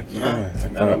better. fuck? Yeah. I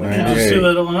thought You just do 98.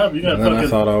 that on up. You got And then I fucking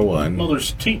thought I won.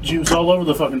 mother's teat juice all over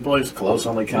the fucking place. Close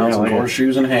only counts Yeah, on yeah.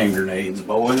 horseshoes and hand grenades,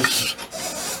 boys.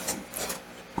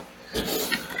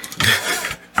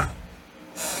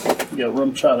 You got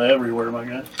rum chata everywhere, my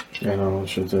guy. Yeah, no,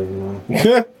 shit's everywhere.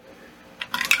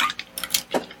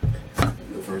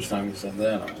 The first time you said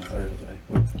that on Thursday.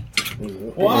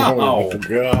 Oh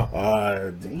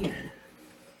God.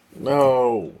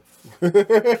 No.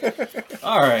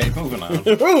 All right, moving on.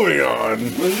 Moving on.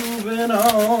 Moving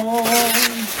on.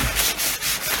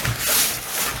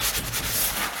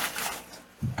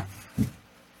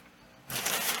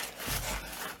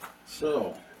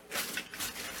 So,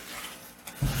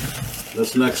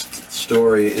 this next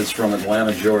story is from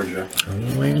Atlanta, Georgia.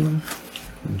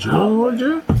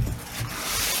 Georgia?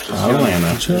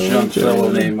 Atlanta. This young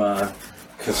fellow named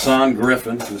Kassan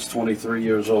Griffin, who's 23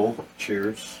 years old.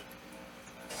 Cheers.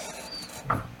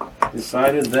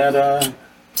 Decided that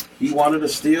he wanted to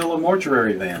steal a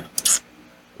mortuary van.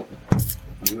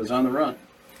 He was on the run.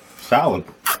 Solid.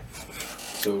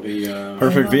 So he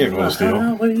Perfect vehicle to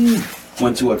steal.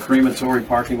 went to a crematory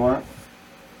parking lot,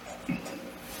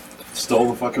 stole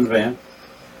the fucking van,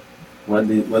 led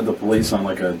the police on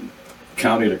like a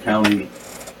county to county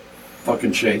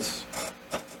fucking chase.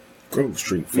 Grove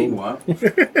Street. Fool. Meanwhile, he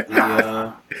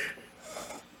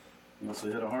must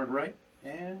have hit a hard right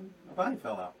and a body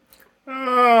fell out.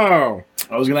 Oh.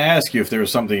 I was going to ask you if there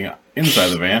was something inside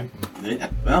the van. Yeah,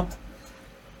 well,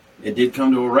 it did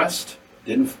come to arrest.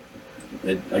 Didn't.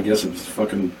 I guess it was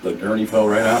fucking, the gurney fell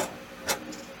right out.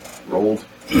 Rolled.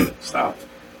 Stopped.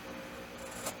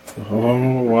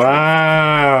 Oh,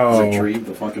 wow. Retrieved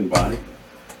the fucking body.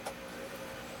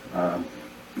 I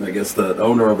guess the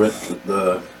owner of it,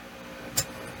 the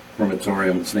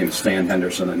crematorium, his name is Stan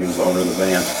Henderson, and he was the owner of the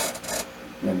van.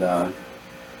 And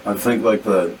I think like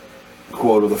the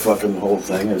quote of the fucking whole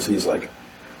thing is he's like,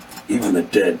 even the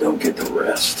dead don't get to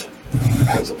rest.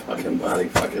 Because the fucking body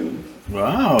fucking...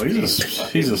 Wow,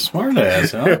 he's a smart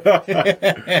ass, huh?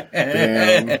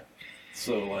 Damn.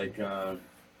 So like,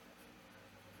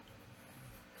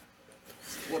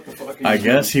 what the fuck? I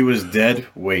guess he was dead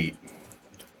weight.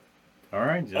 All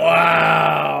right, John.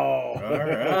 Wow. All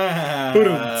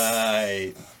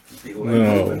right. People ain't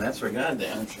moving, that's for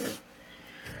goddamn sure.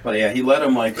 But yeah, he let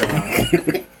him like,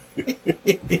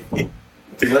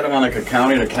 he let him on like a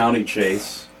county to county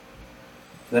chase.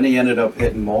 Then he ended up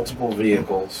hitting multiple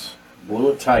vehicles,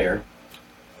 blew a tire,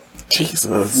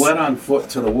 Jesus. went on foot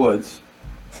to the woods,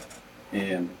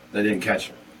 and they didn't catch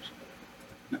him.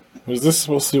 Was this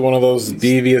supposed to be one of those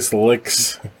devious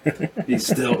licks?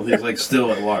 He's like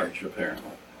still at large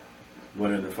apparently.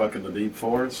 Went into fucking the deep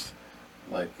forest,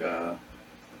 like the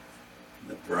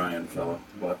Brian fellow.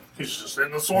 What? He's just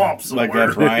in the swamps Like somewhere.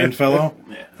 that Brian fellow?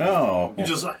 Yeah. Oh. He's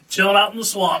just chilling out in the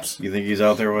swamps. You think he's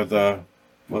out there with,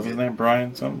 what's his name,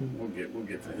 Brian something? We'll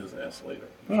get to his ass later.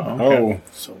 Oh, okay. Oh.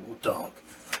 So dog.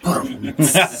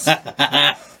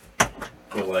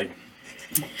 But like,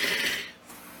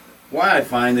 why I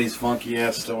find these funky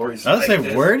ass stories? I was like saying,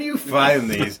 this. where do you find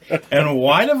these? And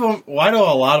why do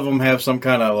a lot of them have some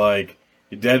kind of like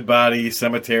dead body,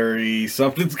 cemetery,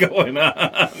 something's going on?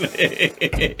 I'm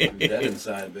dead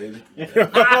inside, baby.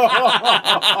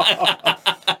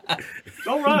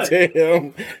 All right.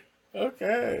 Damn.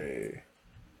 Okay.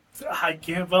 I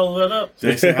can't follow that up.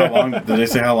 Did they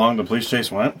say how long the police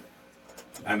chase went?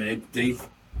 I mean, they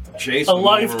chased A him over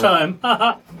lifetime.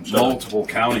 multiple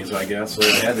counties, I guess. So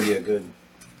it had to be a good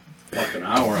fucking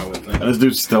hour, I would think. And this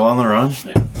dude's still on the run?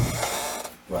 Yeah.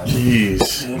 But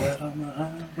Jeez.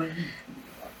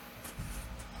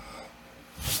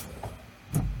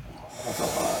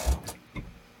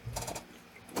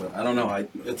 I don't know.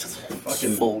 It's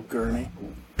fucking Full gurney.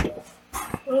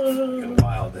 fucking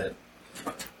wild that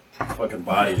fucking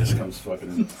body just comes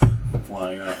fucking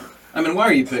flying up. I mean, why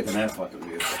are you picking that fucking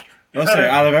vehicle? Let's say,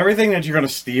 out of everything that you're going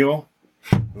to steal,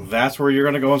 that's where you're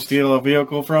going to go and steal a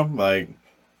vehicle from? Like,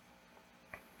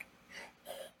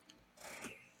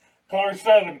 Car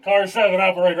 7,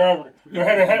 operator. You're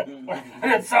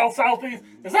headed southeast.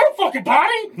 Is that a fucking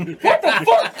body? What the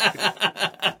fuck?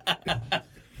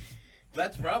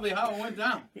 That's probably how it went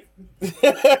down.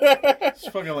 it's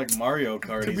fucking like Mario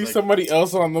Kart. Could He's be like, somebody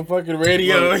else on the fucking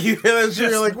radio. Look, You hear that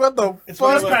shit? You're like, what the It's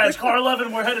fuck? Dispatch, car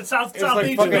 11, we're headed southeast. like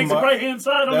It fucking makes a right hand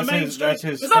side on the that's main his- street. that's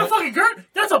his- Is that a fucking gurt?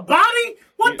 That's a body?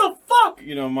 What the fuck?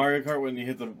 you know, Mario Kart, when you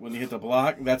hit the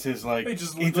block, that's his, like, He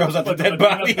just he throws out the like a dead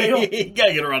banana body. peel. You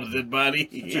gotta get around the dead body.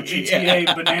 It's a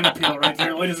GTA banana peel right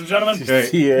there, ladies and gentlemen.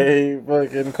 Okay. TA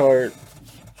fucking cart.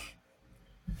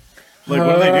 Like,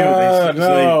 what do they do?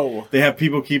 No. They have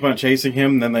people keep on chasing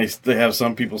him, then they have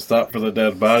some people stop for the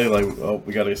dead body, like, oh,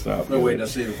 we gotta stop. They're waiting to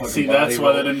see the fucking See, body that's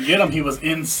why they roll. didn't get him. He was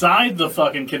inside the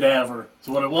fucking cadaver. That's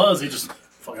what it was. He just,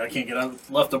 fuck, I can't get out.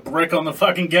 Left a brick on the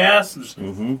fucking gas. And just,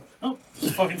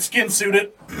 just fucking skin suit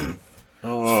it.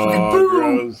 Oh,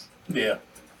 gross. Yeah.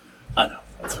 I know.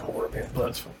 That's horrible. But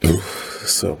that's fine.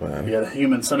 So bad. If you had a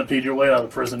human centipede your way out of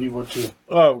prison, you would too.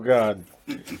 Oh, God.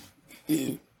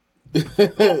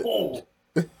 Oh.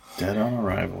 Dead on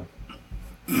arrival.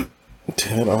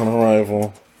 Dead on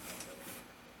arrival.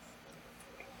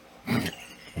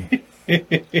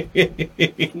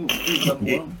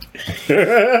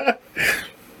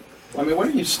 I mean, what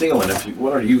are you stealing?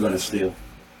 What are you going to steal?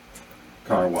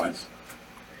 Car-wise.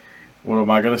 What am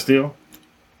I gonna steal?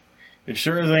 It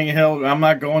sure as ain't hell. I'm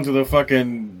not going to the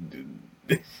fucking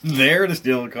there to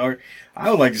steal a car. I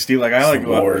would like to steal, like,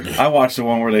 I watched the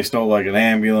one where they stole, like, an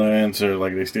ambulance or,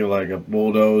 like, they steal, like, a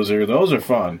bulldozer. Those are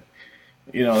fun.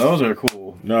 You know, those are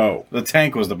cool. No. The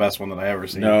tank was the best one that I ever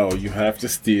seen. No, you have to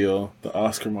steal the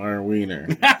Oscar Mayer wiener.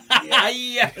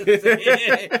 Yes.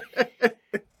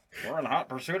 We're in hot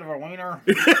pursuit of a wiener.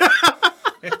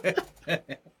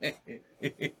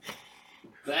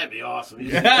 That'd be awesome.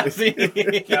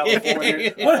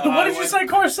 California. What did you say,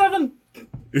 Car 7?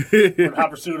 In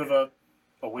hot pursuit of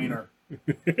a wiener.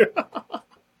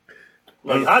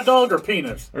 Like hot dog or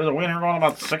penis? There's a wiener going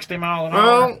about 60 miles an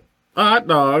hour. Hot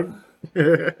dog.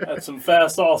 That's some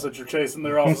fast sausage you're chasing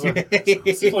there, officer.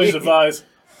 Please advise.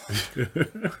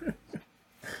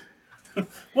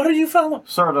 What are you following?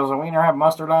 Sir, does a wiener have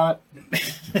mustard on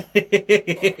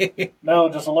it? No,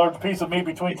 just a large piece of meat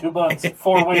between two buns.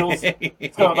 4 wheels.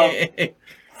 It's got about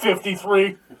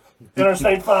 53.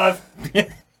 Interstate 5. The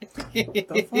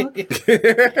fuck?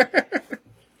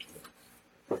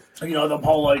 You know, the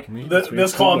whole, like,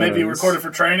 this call may be recorded for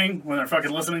training when they're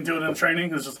fucking listening to it in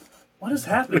training. It's just, what is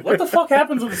happening? What the fuck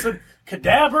happens with this?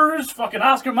 Cadavers, fucking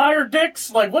Oscar Mayer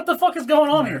dicks? Like, what the fuck is going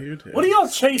on here? What are y'all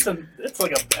chasing? It's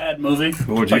like a bad movie.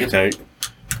 What would you take?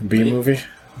 B movie?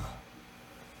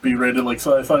 B-rated, like,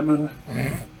 sci-fi movie.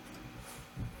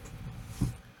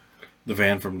 The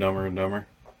van from Dumber and Dumber.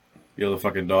 You know, the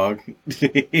fucking dog.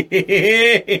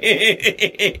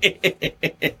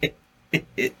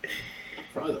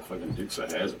 Probably the fucking Dukes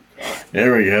of Hazzard car.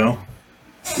 There we go.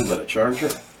 Is that a Charger?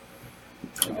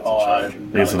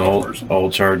 It's an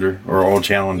old Charger or old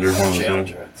Challenger. One of the two.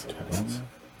 Challenger.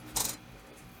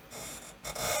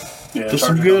 Yeah, Just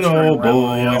some Charger good comes old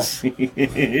turning around, boys.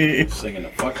 Singing the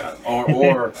fuck out.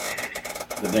 Or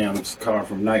the damn car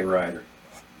from Knight Rider.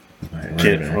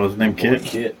 Kit. What was his name? Kit?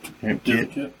 Kit. Yeah, yell.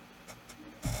 Kit.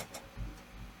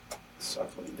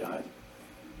 Sucks when he died.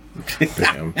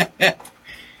 Damn.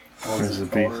 Rest in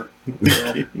peace.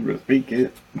 Rest in peace,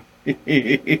 Kit.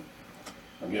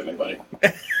 Don't get me, buddy.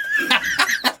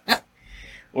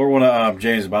 Or one of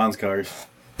James Bond's cars.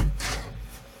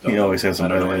 He always has some I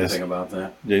don't know badass. anything about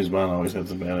that. James Bond always had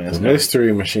some badass The cars.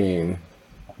 Mystery Machine.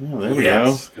 Oh, there we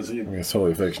Because I mean, it's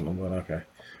totally fictional, but okay.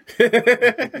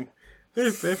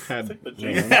 they've had. The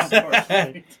James Bond cars.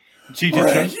 go.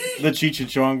 The Cheech and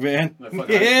Chong van. The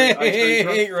fucking ice cream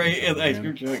truck? Right, yeah, the ice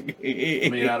cream truck.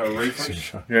 Made out of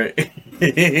reefers. Right.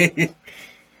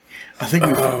 I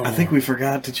think we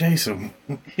forgot to chase him.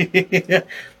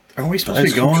 Are we supposed to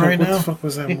be going right What now? the fuck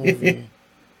was that movie?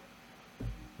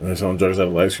 They're selling drugs out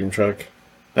of an ice cream truck.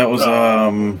 That was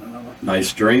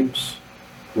Nice Dreams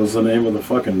was the name of the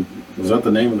fucking. Was that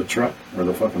the name of the truck or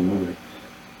the fucking movie?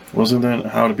 wasn't that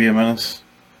How to Be a Menace?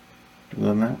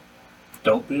 Wasn't that?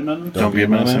 Don't be a menace. Don't Be a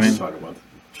Menace. I Let's mean, talk about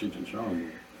Cheech and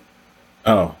Chong.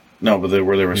 Oh. no, but they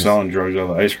were selling drugs out of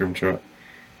the ice cream truck.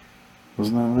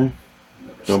 Wasn't that the name?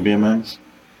 Don't Be a Menace.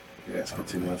 You're asking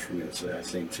too much for me to say. I've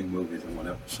seen 2 movies in one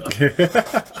episode.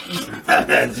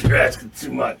 You're asking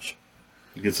too much.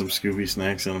 Get some Scooby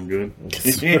snacks and I'm good.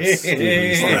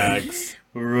 Snacks.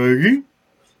 Raggy?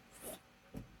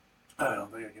 I don't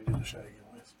think I can do the Shaggy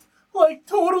voice. Like,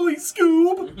 totally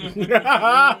Scoob.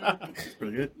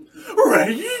 Pretty good.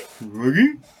 Reggie.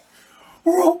 Raggy?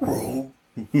 Roll, roll.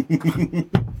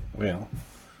 Well.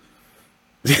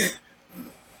 Think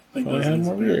I those had things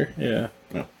more are beer. Yeah.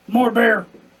 More bear.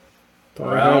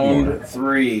 Round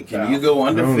 3. Can you go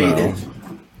undefeated?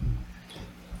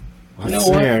 Let's know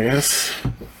see, what? I guess.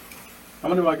 How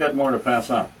many have I got more to pass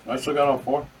on? I still got all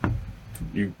 4.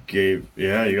 You got all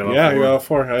Yeah, 4. you got all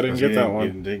 4. I didn't You get that You one.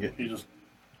 didn't dig it. He just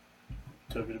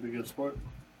took it to be a good sport.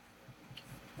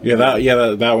 Yeah,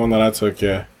 that one that I took,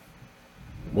 yeah.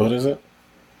 What is it?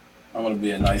 I'm going to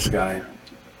be a nice guy.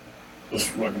 Just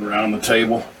fucking around the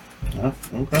table. Oh,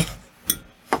 okay.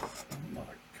 I'm not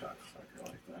a cocksucker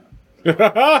like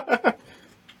that.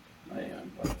 I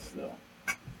am, but still.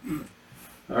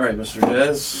 All right, Mr.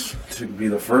 Dez, to be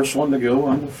the first one to go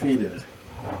undefeated.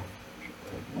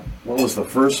 What was the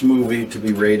first movie to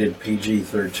be rated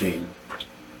PG-13?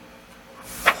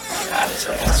 Got his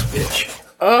ass, bitch.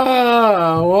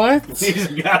 What? He's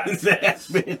got his ass,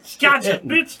 bitch. Gotcha,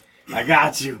 bitch. I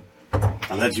got you.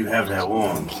 I let you have that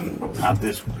one. Not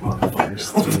this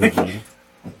motherfucker.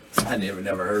 I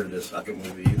never heard of this fucking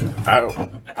movie either. I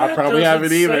probably haven't Doesn't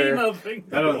say either. nothing.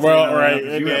 Well, right,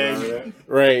 okay.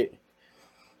 Right.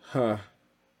 Huh.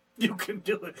 You can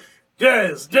do it.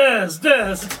 Des.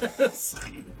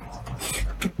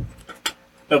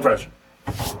 No pressure.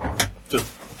 Just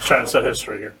trying to set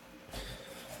history here.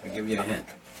 I'll give you a hint.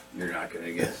 You're not going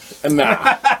to get it.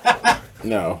 Nah.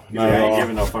 No. Not I at ain't all.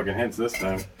 giving no fucking hints this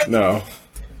time. No.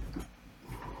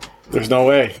 There's no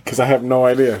way, because I have no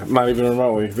idea. Not even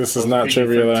remotely. This is not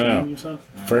trivia that I know. you said?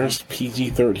 First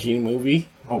PG-13 movie?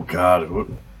 Oh God.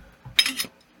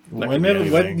 What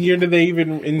year did they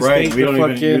even instate Right, we the don't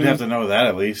fucking... even. You'd have to know that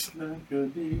at least. That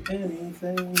could be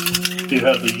anything. Do you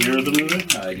have the year of the movie?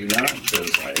 I do not, because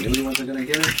I knew he wasn't going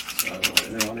to get it. So I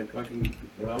didn't want to fucking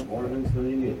put out more hints than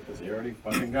he needed, because he already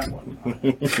fucking got one.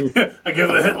 I gave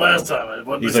it a hit last time. It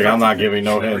wasn't He's like, I'm not expected. giving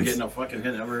no Never hints. get no fucking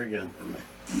hint ever again from me.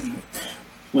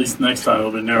 At least next time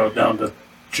it'll be narrowed down to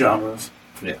genres.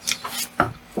 Yes.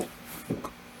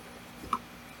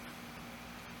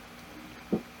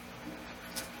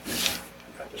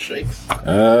 Got the shakes. I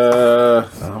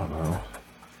don't know.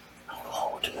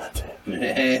 Oh, do that too.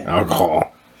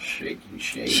 Alcohol. Shaky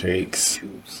shake. Shakes.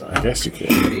 Tube I side. guess you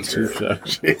can.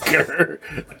 Shaker.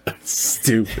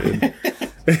 Stupid.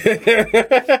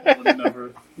 I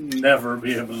would never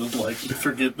be able to like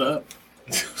forget that.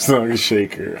 Song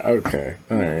shaker. Okay.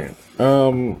 Alright.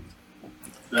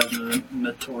 That the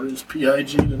notorious PIG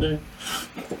today.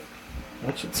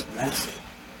 That shit's massive.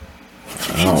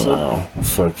 I don't know.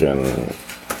 Fucking...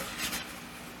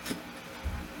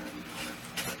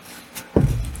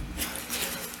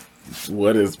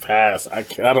 What is past? I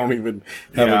don't even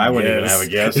have Yeah, a I wouldn't even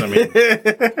guess. have a guess.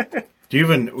 I mean, do you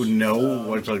even know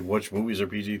which movies are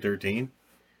PG-13?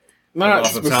 Not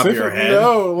Off the top of your specifically, head?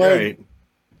 no. Like, Right.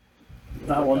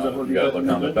 Not ones that would You gotta look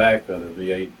on the back of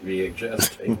the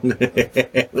VHS tape.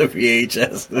 The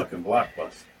VHS. Fucking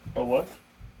Blockbuster. Oh, what?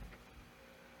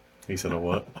 He said a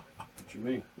what? What you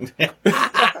mean?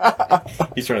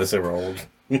 He's trying to say we're old.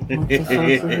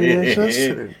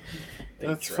 VHS?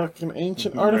 That's fucking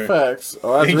ancient artifacts.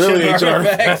 Oh, that's Ancient really ancient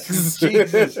artifacts.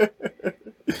 artifacts. Jesus.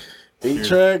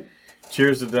 8-track.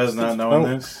 Cheers to Des not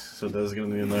knowing this. So Des is going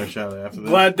to be another shot after this.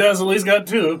 Glad Des at least got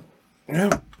two.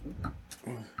 Yeah.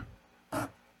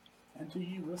 And to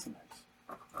you listeners.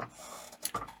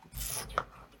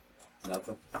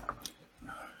 Nothing.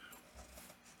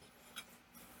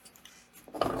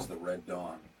 It's the Red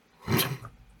Dawn.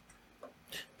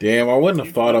 Damn, I wouldn't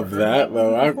have thought of that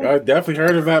though. I definitely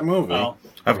heard of that movie. Oh,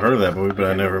 I've heard of that movie, but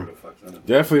I never.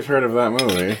 Definitely heard of that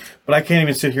movie. But I can't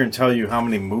even sit here and tell you how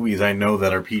many movies I know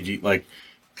that are PG. Like,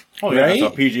 oh yeah, it's a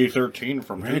Right? PG-13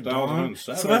 from Red Dawn.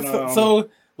 2007. So that's so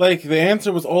like the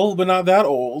answer was old, but not that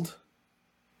old.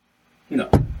 No.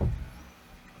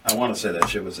 I want to say that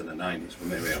shit was in the 90s, but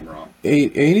maybe I'm wrong.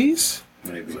 80s?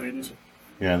 Maybe.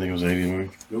 Yeah, I think it was 80 movie.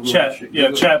 Google chat. that shit. Yeah,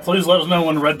 Google it. chat. Please let us know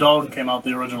when Red Dawn came out,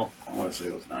 the original. I want to say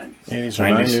it was 90s. 80s or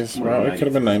 90s. 90s? Well, it could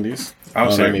have been 90s. I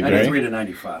was saying 93. 93 to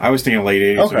 95. I was thinking late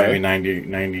 80s, so Okay. maybe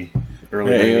 90,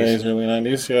 early Yeah, 80s. 80s, early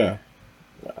 90s, yeah.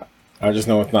 I just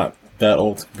know it's not that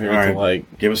old compared All right. to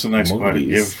like. Give us the next question.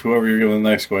 Movies. Give whoever you're giving the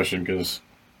next question, because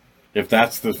if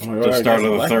that's the Well, I start guess of the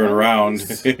Black third Man round,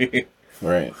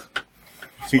 Right.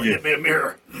 Give me a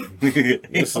mirror. This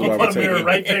is why Put we're a mirror taking.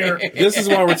 right there. This is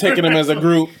why we're taking them as a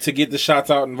group to get the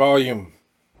shots out in volume.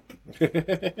 You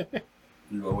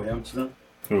go with him still?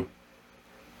 Who?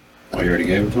 Oh, you already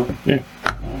gave it to him? Yeah.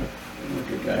 Alright. You're a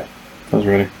good guy. I was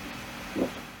ready.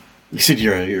 You said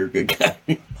you're a good guy.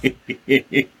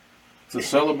 To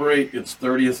celebrate its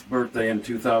 30th birthday in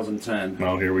 2010,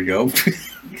 Well, here we go.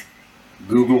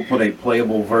 Google put a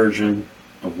playable version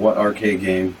of what arcade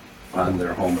game on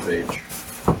their homepage.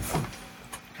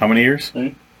 How many years?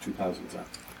 2010.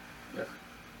 Yeah.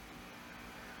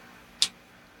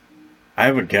 I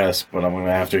have a guess, but I'm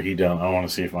gonna after he done. I want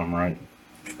to see if I'm right.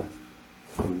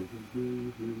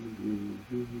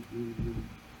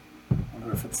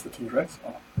 Wonder if it's the T-Rex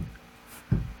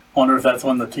one. Wonder if that's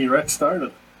when the T-Rex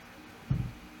started.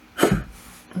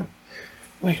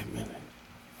 Wait a minute.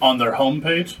 On their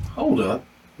homepage? Hold up.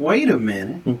 Wait a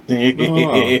minute. Oh,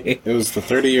 it was the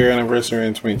 30-year anniversary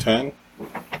in 2010.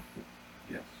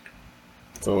 Yes.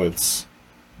 So it's.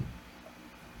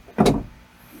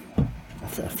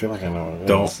 I feel like I know what it is.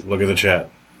 Don't look at the chat,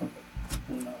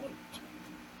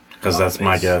 because that's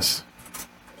my guess.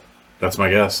 That's my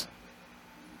guess.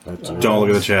 Don't look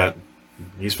at the chat.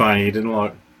 He's fine. He didn't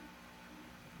look.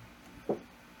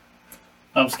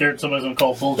 I'm scared somebody's gonna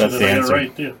call bullshit That's if the I get it answer.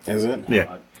 right too. Is it?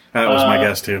 Yeah, that was my Uh,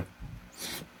 guess too.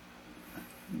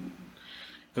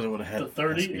 Because it would have had The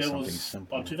 30, has to be it something was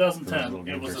simple. on Those 2010. little It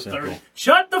games was are the 30. simple.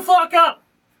 Shut the fuck up!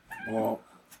 Well,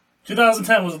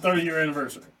 2010 was the 30-year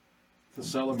anniversary. To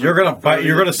celebrate You're gonna the bite.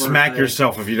 You're gonna 30th smack birthday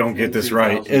yourself if you don't get in this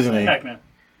right, 2010. isn't he? Pac-Man.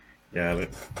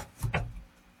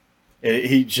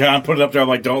 Yeah. John put it up there. I'm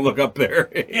like, don't look up there.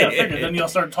 Yeah, I figured. Then y'all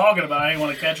start talking about it. I didn't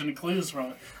want to catch any clues from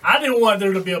it. I didn't want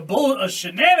there to be a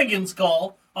shenanigans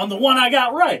call on the one I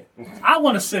got right. I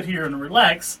want to sit here and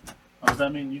relax Oh, does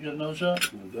that mean you get another shot?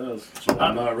 It does. So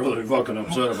I'm not really fucking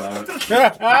upset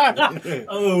about it.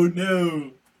 Oh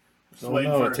no! Just Oh,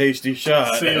 waiting no, for a tasty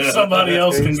shot. see if somebody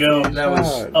else can go. That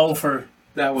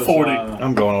was 40.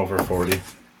 I'm going over 40.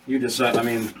 You decide. I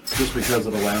mean, just because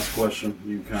of the last question,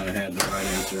 you kind of had the right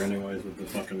answer, anyways, with the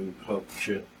fucking hook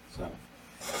shit. So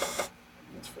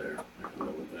that's fair. I can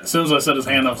go with that. As soon as I said his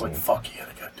hand, I was like, "Fuck yeah,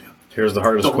 I got to." Here's the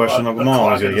hardest question of them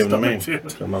all. He's going to give them to me.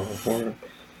 Come over for it.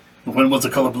 When was the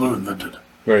color blue invented?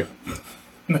 Right.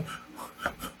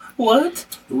 What?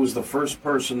 Who was the first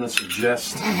person to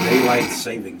suggest daylight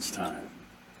savings time?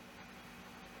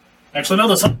 Actually, no,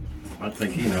 that's not. I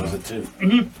think he knows it too.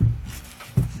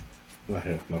 I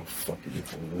have no fucking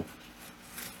clue.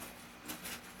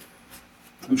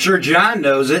 I'm sure John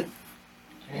knows it.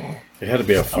 It had to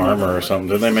be a farmer or something.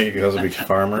 Didn't they make it because of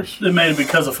farmers? They made it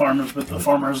because of farmers, but the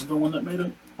farmer is the one that made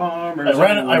it. Farmers.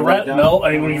 I read. No,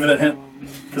 I didn't give you that hint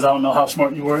because I don't know how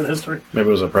smart you were at history. Maybe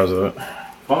it was a president.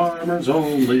 Farmers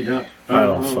only got. I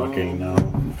don't fucking know.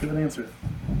 Give an answer.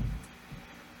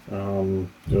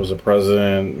 There was a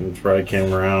president. And Fred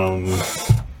came around.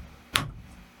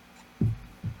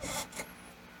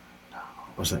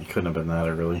 Wasn't? Couldn't have been that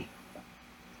early.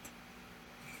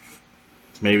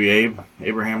 Maybe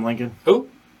Abraham Lincoln. Who?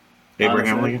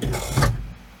 Abraham Lincoln.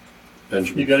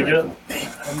 Benjamin. You gotta Franklin. go.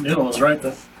 Damn, I knew I was right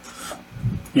though.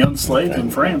 Young slaves in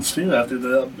France too. After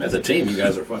the As a team, you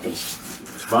guys are fucking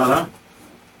spot on.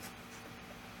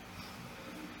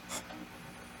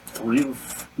 3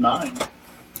 of 9.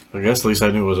 I guess at least I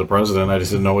knew it was a president. I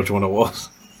just didn't know which one it was.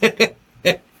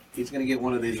 He's gonna get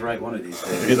one of these right one of these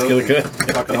days. It's gonna good.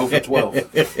 Fucking 0 for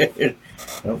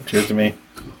 12. Oh, cheers to me.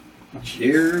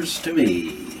 Cheers to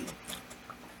me.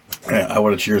 Yeah, I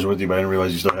would have cheers with you, but I didn't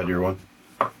realize you still had your one.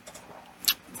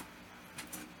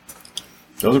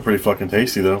 Those are pretty fucking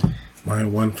tasty, though. My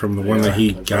one from the one that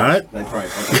he got. They probably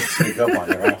fucking sneak up on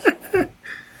your ass.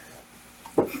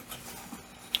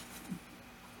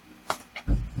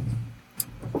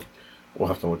 We'll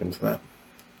have to look into that.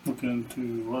 Look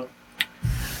into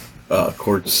what?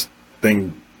 Court's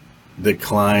thing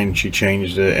declined. She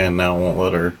changed it and now won't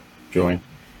let her join.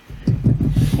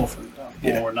 We'll figure it out.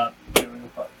 Yeah. Well, we're not doing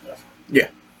a podcast. Yeah.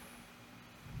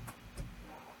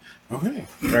 Okay.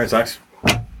 All right, Sox.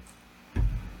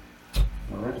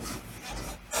 Alright.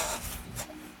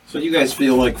 So you guys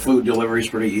feel like food delivery is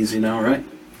pretty easy now, right?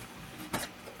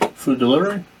 Food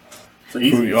delivery? It's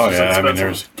easy. Food- oh, yeah, I mean,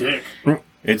 there's- dick.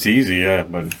 It's easy, yeah,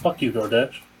 but Fuck you,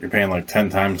 DoorDash. you're paying like 10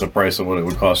 times the price of what it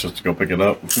would cost just to go pick it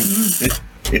up.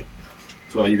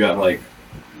 So you got like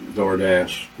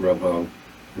DoorDash, Grubhub,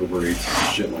 Uber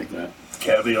Eats, shit like that.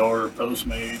 Caviar,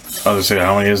 Postmates. I was just say,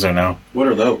 how many is there now? What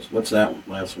are those? What's that one?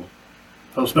 Last one?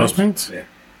 Postmates? Postmates? Yeah.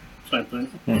 Same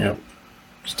thing. Yeah.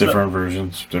 It's different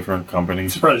versions, different I'm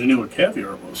companies. surprised you knew what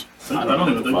caviar was. I don't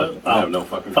even think that. I have no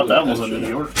fucking thought clue that what was in shit New is.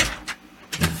 York.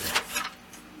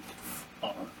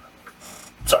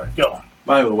 Sorry, go on.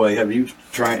 By the way, have you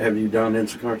done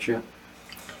Instacart yet?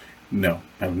 No,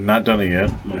 I've not done it yet.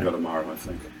 I'm gonna go tomorrow, I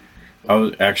think. I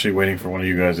was actually waiting for one of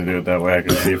you guys to do it that way. I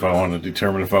could see if I wanted to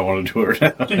determine if I wanted to do it or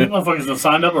not. Dude, you motherfuckers have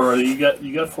signed up already. You got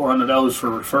 $400 for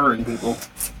referring people.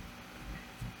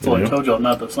 So I Yeah. told y'all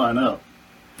not to sign up.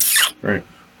 Right.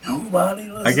 Nobody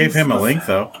listens. I gave him a link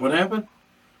though. What happened?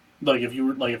 Like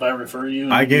if I refer you,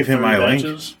 and I you gave do him my 30 link.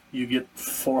 batches, you get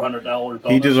 $400 bonus.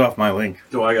 He did it off my link,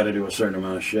 Do I got to do a certain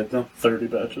amount of shit though? 30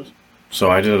 batches. so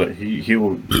I did it. He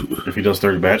will if he does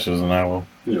 30 batches, then I will.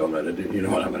 You know what I'm gonna do. You know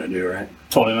what I'm gonna do, right?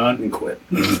 29. And quit.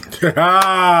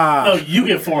 Ah! No, you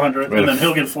get 400, Wait and a then f-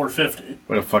 he'll get 450.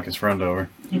 Way to fuck his friend over.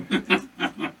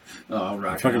 Oh,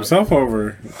 right. Fuck himself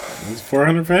over. It's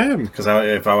 400 for him. Because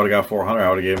if I would have got 400, I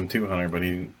would have gave him 200, but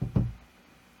he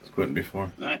was quitting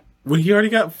before. Well, he already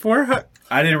got 400.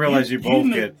 I didn't realize you both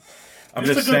you- get. I'm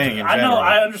It's just a good- saying in I general. know.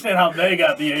 I understand how they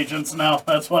got the agents now.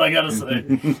 That's what I gotta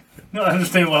say. No, I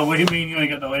understand why. What do you mean you ain't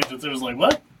got no agents? It was like,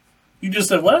 what? You just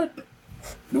said what?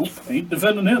 Nope, ain't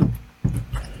defending him.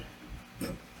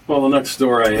 Well, the next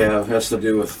story I have has to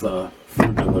do with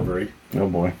food delivery. Oh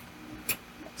boy.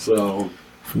 So,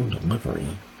 Food delivery.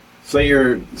 say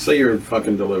you're a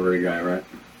fucking delivery guy, right?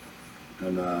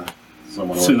 And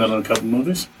someone Seen that orders. in a couple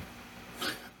movies.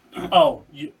 Oh,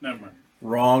 never mind.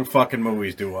 Wrong fucking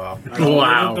movies, Doo-Wop.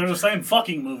 Wow. They're the same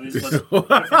fucking movies, but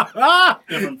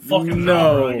different fucking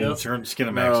genre, I guess. Turn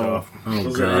Skinamax No. off. Oh,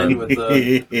 Does it end God.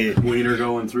 with the wiener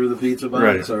going through the pizza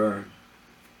box, Right. or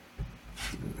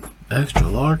Extra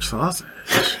large sausage.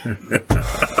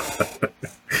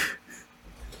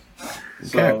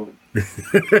 so?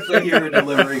 Say you're a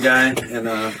delivery guy,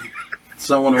 and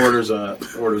someone orders a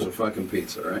fucking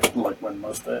pizza, right? Like my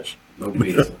mustache. No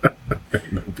pizza.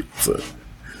 No pizza.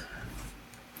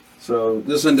 So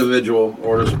this individual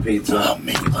orders a pizza. Oh,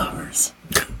 meat lovers.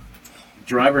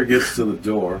 Driver gets to the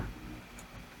door.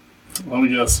 Let me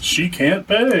guess. She can't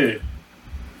pay.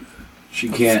 She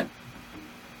can't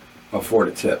afford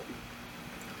a tip.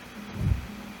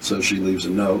 So she leaves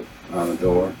a note on the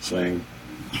door saying,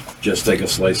 just take a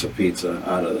slice of pizza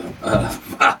out of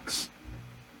the box.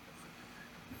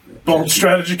 Bold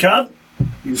strategy, cut.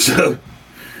 So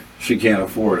she can't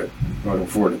afford it or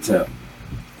afford a tip.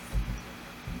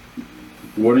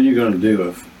 What are you going to do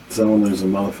if someone leaves a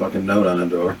motherfucking note on the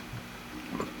door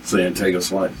saying take a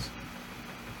slice?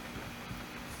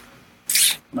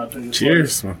 Not taking a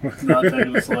Cheers. slice. Not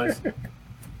taking a slice.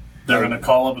 They're going to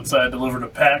call up and say I delivered a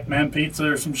Pac-Man pizza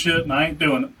or some shit, and I ain't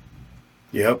doing it.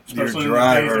 Yep. Especially Your in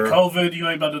the days driver. of COVID, you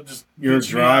ain't about to just. Your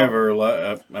bitch me out. driver.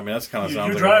 I mean, that's kind of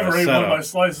sounds Your like driver a ate one of my setup.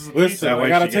 slices of Listen, pizza. That I way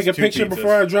gotta she take a gets two picture pizzas.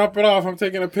 before I drop it off. I'm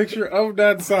taking a picture of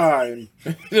that sign.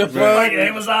 Like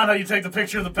Amazon, how you take the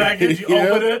picture of the package, you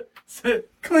Yep. open it,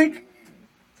 clink.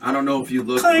 I don't know if you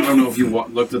looked. I don't know if you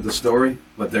looked at the story,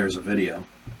 but there's a video.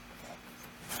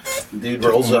 Dude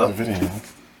rolls up.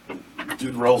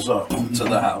 Dude rolls up to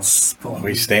the house.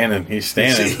 He's standing. He's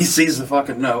standing. He sees the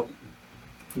fucking note.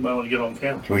 You might want to get on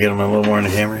camera. Can we get him a little more in the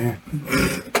camera here?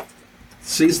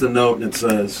 Sees the note and it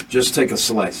says, "Just take a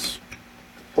slice."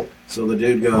 So the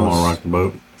dude I'm gonna goes. rock the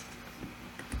boat.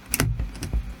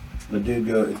 The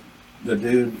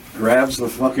dude grabs the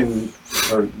fucking,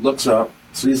 or looks up,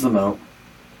 sees the note.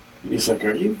 He's like,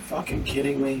 "Are you fucking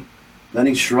kidding me?" Then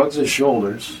he shrugs his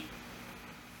shoulders.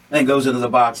 Then goes into the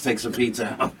box, takes a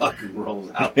pizza, and fucking rolls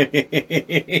out. Fuck it.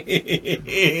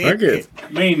 I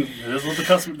mean, it is what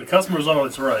the customer's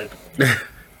always right.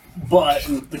 But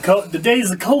the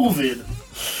days of COVID,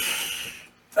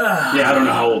 Yeah, I don't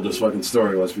know how old this fucking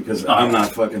story was because I'm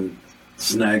not fucking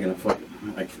snagging a fucking.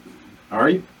 Are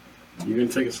you? You gonna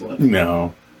take a slice?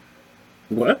 No.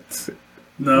 What?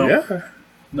 no, Yeah.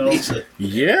 no.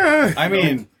 Yeah. I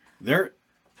mean, there.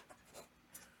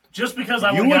 Just because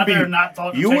I You would would got be. there and not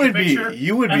thought to You take a would be. picture,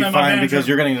 You would and be then my fine manager- because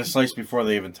you're getting the slice before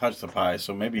they even touch the pie.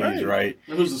 So maybe he's right.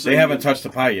 Who's to say They haven't you- touched the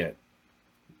pie yet.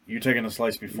 You taking a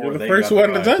slice before You're the they first got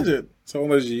one the to pie. touch it. So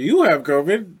unless you have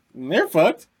COVID, they're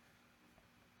fucked.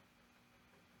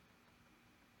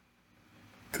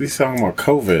 He's talking about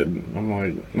COVID. I'm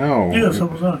like, no. Yeah, so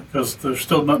was I. Because there's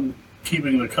still nothing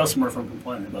keeping the customer from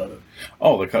complaining about it.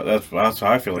 Oh, that's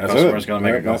how I feel. The That's customer's it. going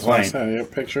to make a That's what I complaint. said.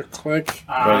 Yeah, picture click.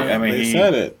 But I mean, They he.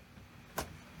 said it.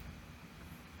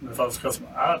 If I was a customer,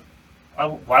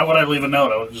 why would I leave a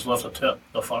note? I would have just left a tip.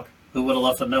 The fuck? Who would have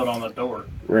left a note on the door?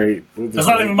 Right. It's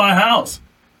not even my house.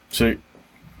 So,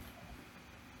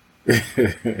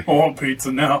 I want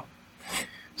pizza now.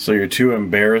 so you're too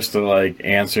embarrassed to like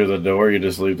answer the door. You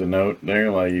just leave the note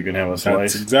there, like you can have a That's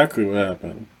slice. exactly what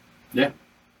happened. Yeah.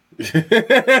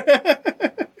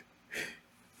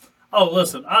 Oh,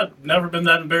 listen, I've never been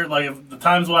that embarrassed. Like, if the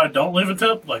times when I don't leave a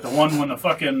tip, like the one when the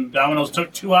fucking Domino's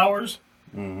took 2 hours,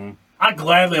 I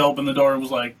gladly opened the door and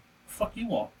was like, fuck you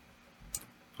want?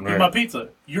 Get Right. my pizza.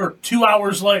 You're 2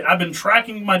 hours late. I've been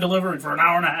tracking my delivery for an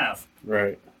hour and a half.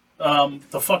 Right.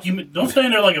 The fuck you... Don't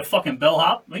stand there like a fucking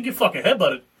bellhop. Make you fucking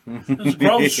headbutted. This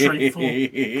Grove Street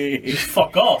fool. Just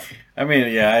fuck off. I mean,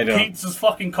 yeah, I don't. Pizza's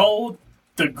fucking cold.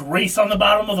 The grease on the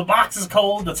bottom of the box is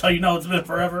cold. That's how you know it's been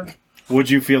forever. Would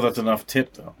you feel that's enough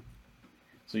tip though?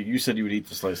 So you said you would eat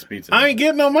the slice of pizza. I ain't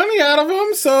getting no money out of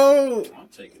him, so I'm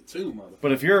taking two, motherfucker.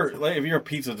 But if you're a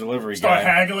pizza delivery Start guy,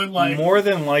 haggling like... more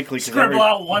than likely, 'cause Scribble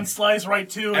out one slice, right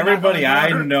two. and everybody knock on I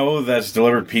the door. know that's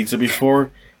delivered pizza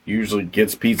before usually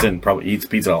gets pizza and probably eats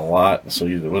pizza a lot. So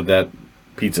would that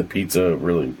pizza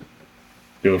really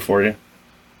do it for you?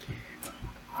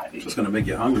 It's just gonna make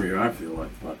you hungrier. I feel like.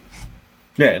 But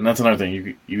Yeah, and that's another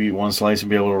thing. You eat one slice and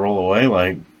be able to roll away.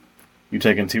 Like you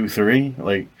taking 2, 3.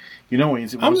 Like you know when you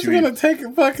I'm once just you gonna eat, take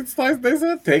a fucking slice. They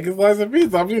said take a slice of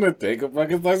pizza. I'm just gonna take a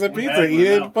fucking slice of pizza, haggling eat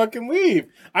it, now. and fucking leave.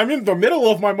 I'm in the middle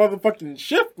of my motherfucking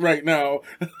shift right now.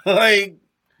 Like,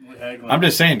 We haggling. I'm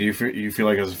just saying. Do you feel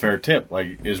like it's a fair tip?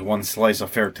 Like is one slice a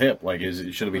fair tip? Like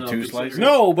should it be No, 2 it's slices?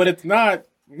 no, but it's not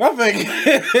nothing.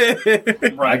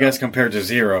 right. I guess compared to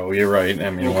 0, you're right. I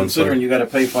mean, well, one considering slice. you got to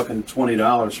pay fucking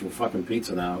 $20 for fucking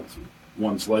pizza now, it's,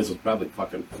 one slice is probably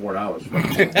fucking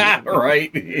 $4.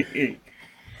 right.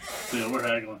 Yeah, we're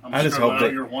haggling. I'm I just scribbling hope out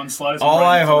that- your one slice. all and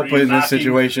I writing hope 3, in this knocking,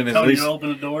 situation is at telling you least to open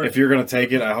the door. If you're gonna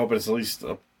take it, I hope it's at least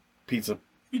a pizza.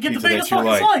 You get the pizza biggest that you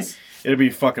fucking like. slice. It'd be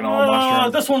fucking all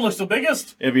mushroom. This one looks the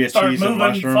biggest. It'd be a Start cheese and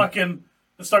moving mushroom.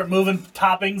 start moving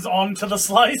toppings onto the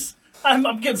slice. I'm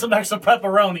getting some extra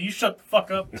pepperoni. You shut the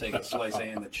fuck up. Take a slice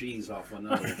and the cheese off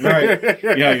another. Right.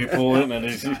 Yeah, you pull it and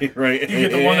it's right. You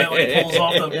get the one that like pulls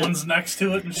off the ones next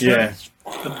to it and shit. Yeah.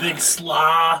 The big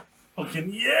slaw.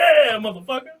 Fucking yeah,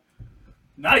 motherfucker.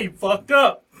 Now you fucked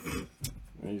up.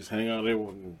 You just hang out there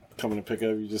when coming to pick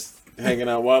up. You just hanging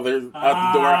out while they're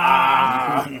out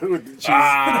the door. With the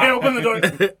cheese. They open the door.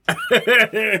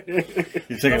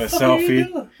 You're taking a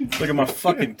selfie. Look at my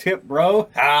fucking tip, bro.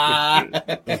 Or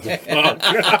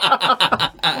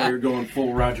you're going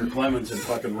full Roger Clemens and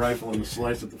fucking rifling the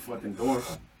slice at the fucking door.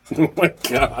 Oh my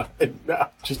god.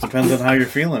 Just depends on how you're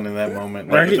feeling in that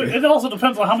moment. Right. It also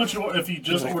depends on how much you order. If you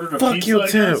just ordered a Fuck pizza, your I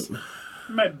tip. guess.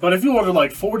 But if you order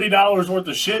like $40 worth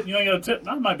of shit, and you ain't got a tip.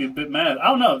 I might be a bit mad. I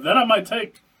don't know. Then I might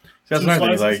take. That's two my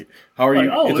thing. slices. Like, how are you?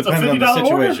 Like, oh, it it's a depends on the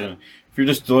 $50 order? situation. If you're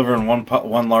just delivering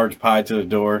one large pie to the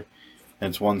door, and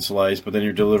it's one slice, but then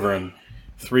you're delivering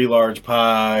 3 large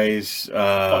pies,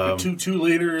 Fucking 2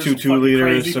 liters. two fucking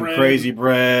liters, some bread, crazy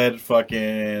bread, fucking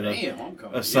Damn, I'm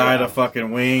coming. a side of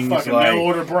fucking wings. Fucking Like, mail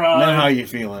order bride. then how you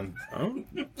feeling? I'm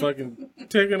fucking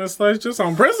taking a slice just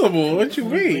on principle. What you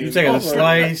mean? You taking a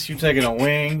slice, you taking a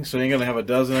wing, so you ain't gonna have a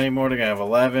dozen anymore. They're gonna have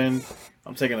 11.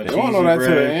 I'm taking a You cheesy don't know that to the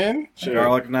bread, end? Shit.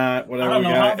 garlic knot, I whatever don't we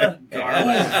know how got.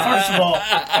 that. First of all,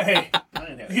 hey,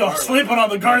 y'all sleeping on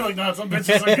the garlic knots. Some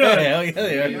bitches are good. Hell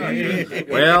yeah.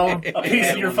 Well, A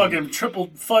piece of your fucking triple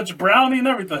fudge brownie and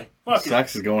everything. Fuck it.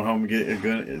 Sucks is going home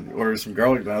and order some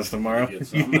garlic knots tomorrow.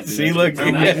 something. See, look. I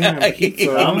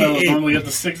don't know. Normally get the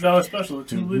 $6 special, a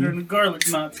 2 liter and garlic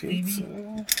knots.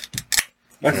 that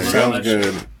sounds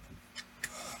good.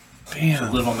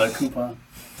 Damn. Live on that coupon.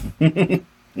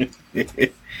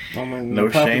 No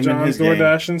shame in John's his game.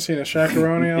 DoorDash and seen a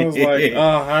shakaroni. I was like,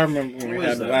 oh, I remember when we What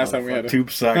had is the that last time we had a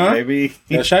Tube suck, Huh? baby.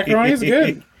 Yeah, shakaroni is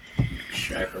good.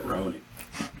 Shakaroni.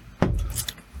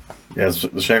 Yes, the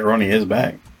shakaroni is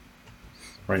back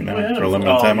right now Yeah. for a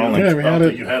limited time yeah. only. Yeah, we I had don't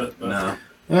think it you had it. Though. No.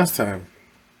 last time.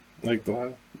 Like the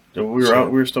last. So we were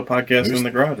out. We were still podcasting in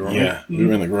the garage, weren't we? Yeah, we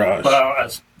were in the garage.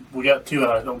 But we got 2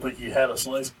 and I don't think you had a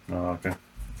slice. Oh, okay.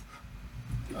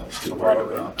 I was too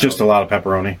worried about. Just a lot of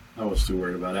pepperoni. I was too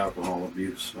worried about alcohol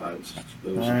abuse. I was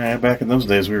boozing. Back in those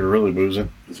days, we were really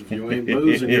boozing. If you ain't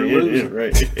boozing, you're losing.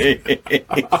 Right.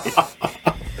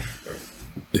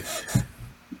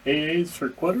 AA's for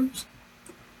quitters.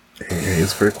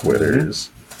 It's for quitters.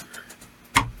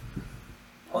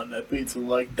 On that pizza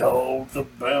like dog the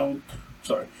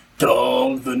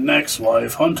next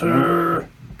wife hunter.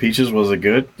 Peaches, was it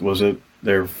good? Was it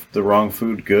the wrong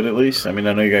food good at least? I mean,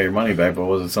 I know you got your money back, but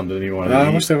was it something you wanted I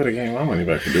to wish eat? they would have gave my money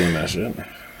back for doing that shit.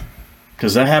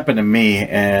 Because that happened to me,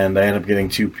 and I ended up getting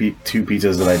two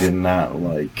pizzas that I did not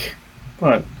like.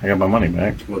 But I got my money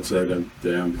back. What's that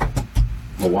damn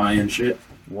Hawaiian shit?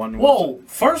 One was, Whoa!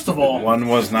 First of all, One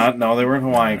was not. No, they were in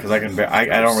Hawaiian because I can bear. I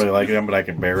don't really like them, but I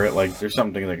can bear it. Like there's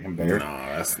some things I can bear. No,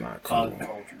 that's not cool.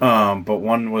 But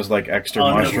one was like extra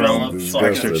Undeveloped mushroom, fucking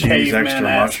extra cheese, caveman extra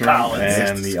ass mushroom, palates.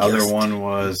 and the other one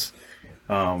was,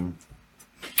 what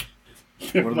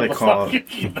do they call it?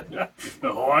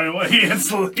 The Hawaiian way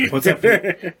instantly. What's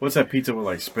that? What's that pizza with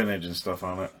like spinach and stuff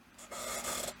on it?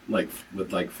 Like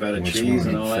with like feta Which cheese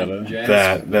one? and all Feta? that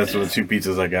jazz. That's what the two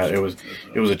pizzas I got. It was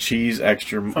a cheese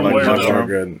extra like where? Those are mushroom,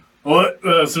 good. What?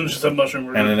 As soon as you said mushroom,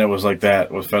 we're and good. then it was like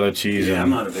that with feta cheese. Yeah, I'm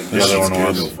and not a big the other one Go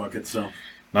was fuck itself.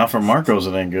 not from Marco's.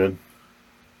 It ain't good.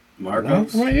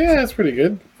 Marcos? Well, yeah, it's pretty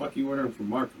good. Fuck you ordering from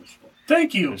Marcos?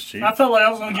 Thank you. It's cheap. I felt like I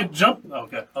was gonna get jumped.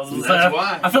 Okay, I was gonna That's say,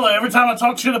 why. I feel like every time I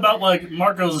talk shit about like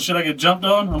Marcos and shit, I get jumped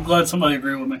on. I'm glad somebody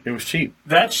agreed with me. It was cheap.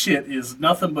 That shit is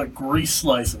nothing but grease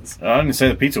slices. I didn't say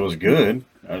the pizza was good.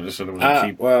 I just said it was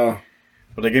cheap. Well,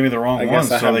 But they gave me the wrong I one,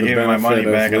 guess I so have they the gave me my money benefit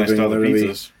of back, and I living still had the literally-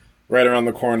 pizzas. right around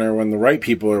the corner when the right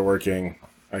people are working,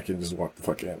 I can just walk the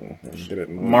fuck in and get it.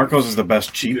 Marco's is the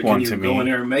best cheap Can one you to go in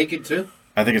me. there and make it too?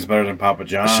 I think it's better than Papa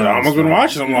John's. Shit, I almost been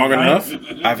watching them long enough.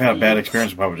 I've had a bad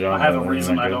experience with Papa John's. I have a It ain't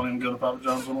reason that I good. don't even go to Papa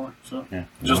John's anymore. So Yeah.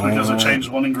 just because they changed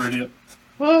one ingredient,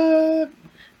 What?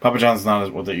 Papa John's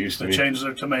not what they used to they be. changed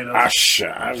their tomatoes.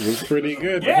 It was pretty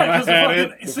good. Yeah, when I because the had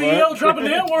fucking it. CEO dropping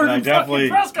the N-word I in definitely-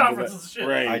 fucking press conferences and shit.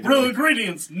 Right. Real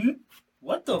ingredients.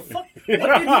 What the fuck?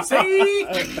 What did he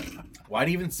say? Why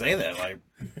do you even say that? Like,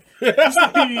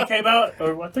 He came out,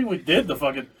 or I think we did the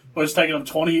fucking. But it's taking him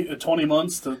 20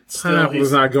 months to still. Pineapple does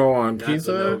He's, not go on That's a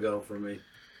pizza. no-go for me.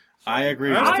 I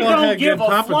agree. I with I still that. don't had give good a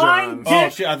Papa flying John's. Oh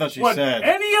dick shit! I thought she what said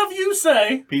any of you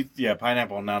say. yeah,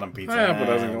 pineapple, not on pizza. Pineapple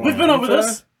doesn't go We've on been over pizza?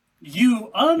 this.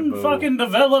 You unfucking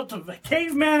developed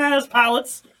caveman ass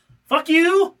palates. Fuck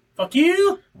you. Fuck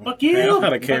you. Fuck you. Hey, I've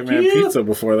had a fuck caveman you. pizza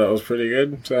before that was pretty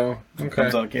good. So okay.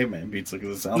 Comes out of caveman pizza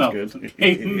because it sounds No, good.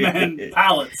 caveman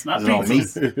palates, not Is it all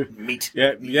pizzas. meat?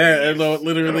 Yeah, it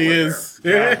literally is.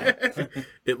 It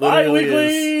literally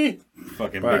is. Bi-weekly.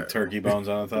 Fucking Right. big turkey bones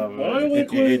on the top of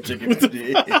Bi-weekly. it. Chicken.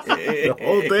 The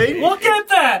whole thing. Look at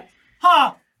that.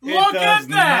 Ha. Look does at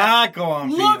that. not go on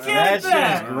Look pizza. at That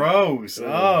that. shit's gross.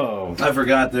 Oh. I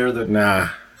forgot they're the Nah.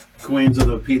 queens of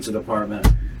the pizza department.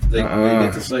 They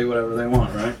get to say whatever they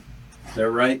want, right?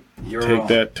 They're right. You're wrong.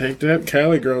 Take that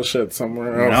Cali girl shit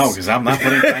somewhere No, else. because I'm not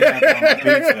putting pineapple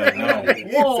on my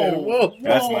pizza. No. Whoa, Whoa.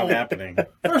 That's whoa. not happening.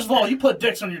 First of all, you put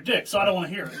dicks on your dick, so I don't want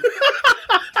to hear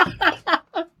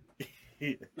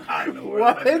it. I don't know where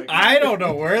What? that I don't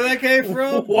know where that came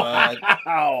from. But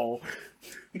Wow.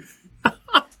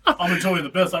 I'm enjoying the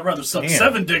best. I'd rather suck Damn.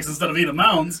 7 dicks instead of eating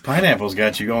mounds. pineapple's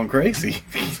got you going crazy.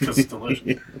 Because it's delicious.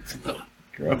 It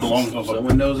Gross. belongs on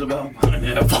Someone knows about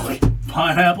pineapple.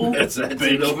 pineapple. That's it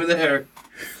bacon. over there.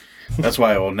 That's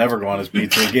why I will never go on his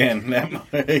pizza again. That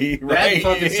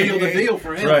fucking sealed the deal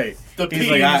for him. Right. The P He's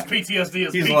in like, his PTSD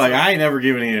is He's pizza. like, I ain't never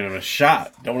given him a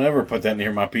shot. Don't ever put that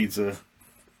near my pizza.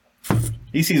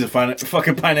 He sees a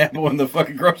fucking pineapple in the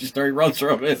fucking grocery store. He runs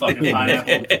from it. Fucking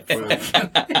pineapple.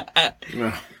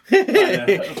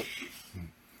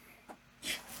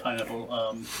 Pineapple.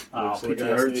 Looks like I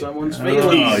heard PTSD. someone's Oh,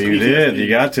 feelings. you did. You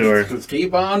got to her. Just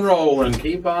keep on rolling.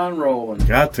 Keep on rolling.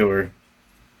 Got to her.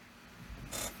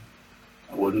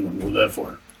 I wouldn't move that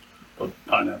for her. Put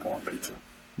pineapple on pizza.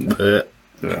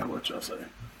 Yeah. What y'all say?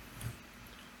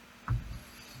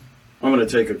 I'm going to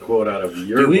take a quote out of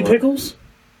your Do you eat book. pickles?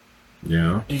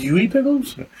 Yeah. Do you eat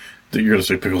pickles? You're going to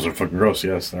say pickles are fucking gross.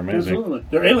 Yes, they're amazing. Absolutely.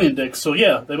 They're alien dicks, so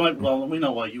yeah, they might. Well, we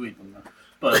know why you eat them.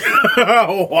 But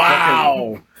Oh,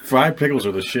 wow. Fried pickles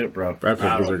are the shit, bro. Fried I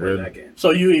pickles don't are play good. that game. so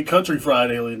you eat country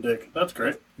fried alien dick. That's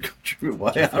great.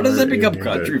 What? How does that become Alien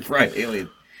country dick. fried alien?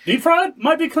 Deep fried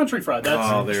might be country fried.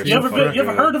 That's Oh, they're you ever so been, you ever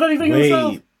fucking heard of anything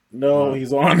yourself? Wait. No,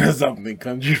 he's on to something.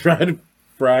 Country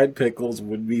fried pickles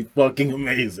would be fucking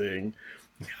amazing.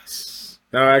 Yes.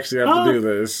 Now I actually have to do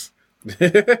this.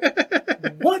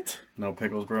 What? No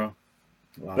pickles, bro.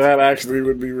 That actually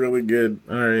would be really good.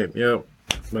 All right. Yep.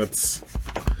 That's.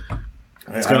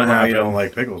 It's gonna gonna happen. You happen. don't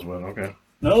like pickles, but okay.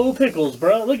 No pickles,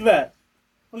 bro. Look at that.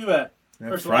 Look at that. Yeah,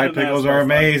 First of all, I fried didn't pickles ask are for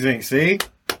fried. amazing. See?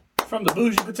 From the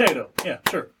bougie potato. Yeah,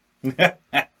 sure.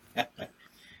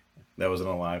 That wasn't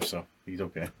alive, so he's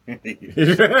okay.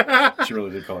 That She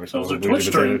really did call That herself was a a Twitch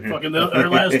bougie stream. potato. Fucking our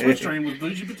last Twitch stream was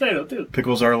bougie potato too.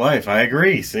 Pickles are life. I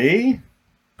agree. See?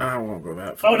 I won't go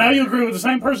that far. Oh, now you agree with the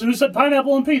same person who said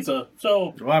pineapple on pizza.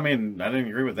 So. Well, I mean, I didn't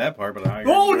agree with that part, but I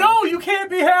agree. Oh no, you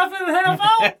can't be half in and half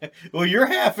out. Well, you're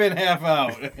half in, half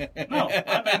out. No,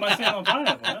 I made my stand on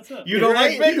pineapple. That's it. You don't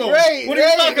like pickles. Right, What are you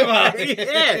right. talking about?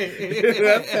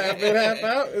 That's half in, half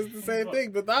out. It's the same thing,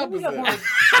 but the opposite.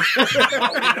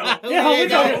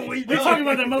 Yeah, we talking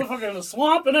about that motherfucker in the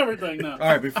swamp and everything now. All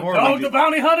right, before Dog we the do,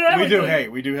 bounty hunter. we do, Everything. hey,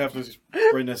 we do have to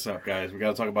bring this up, guys. We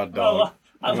got to talk about Oh, dog.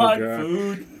 I like God.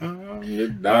 food. All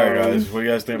right, guys, what do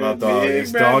you guys think about dog? big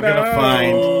Is dog bad gonna dog.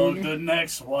 find Oh, the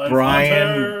next one.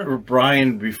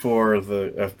 Brian before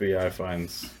the FBI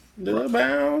finds? The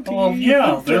bounty. Well,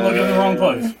 yeah, they're looking in the wrong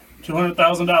place.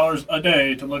 $200,000 a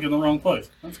day to look in the wrong place.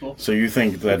 That's cool. So you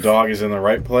think that dog is in the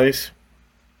right place?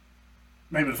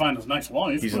 Maybe to find his next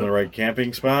wife. He's but- in the right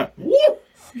camping spot?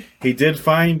 He did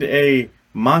find a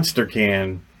monster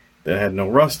can that had no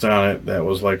rust on it that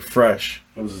was like fresh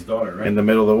That was his daughter, right? in the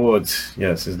middle of the woods.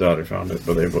 Yes, his daughter found it,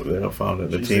 but they all found it.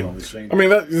 The She's the team. only sane I mean,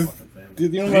 that is, fucking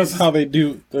family. you know that's how they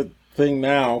do the thing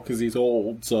now because he's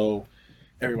old, so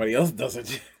everybody else does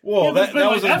it. Well, Yeah, but it's been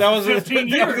like that for 15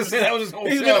 years. that was his whole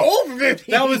He's show. been old for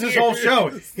 15 That was his whole show.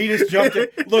 He just jumped in.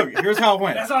 Look, here's how it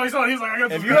went. That's how he saw it. He's like, I got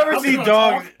Have this you ever I'm seen gonna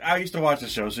Dog? talk. I used to watch the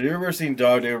show. So you ever seen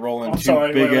Dog? They roll in I'm two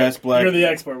sorry. big ass black. You're the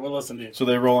expert. We'll listen to you. So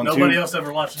they roll in Nobody two else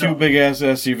ever watched two Dog. big ass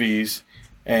SUVs,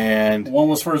 and One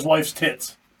was for his wife's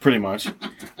tits. pretty much.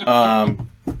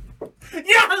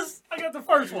 Yes! I got the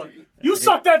first one. You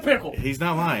suck that pickle. He's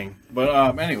not lying.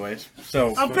 But anyways,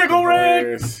 so I'm Pickle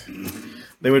Rick.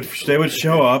 they would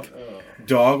show up.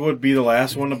 Dog would be the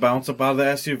last one to bounce up out of the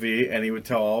SUV, and he would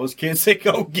tell all his kids to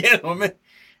go get him.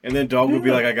 And then Dog would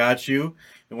be like, "I got you."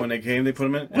 And when they came, they put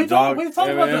him in. We And Dog, talked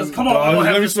about and this. then Come on, Dog- we're gonna let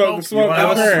have me this smoke- smoke. you want to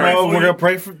have a Okay. smoke? We're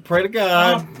gonna pray to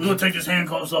God. We're gonna take this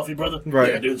handcuffs off you, brother.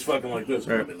 Right. Yeah, dude, it's fucking like this.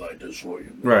 Right. Let me like this for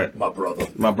you. Right. My brother.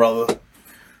 My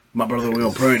brother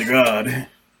will pray to God.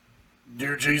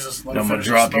 Dear Jesus, let I'm me gonna finish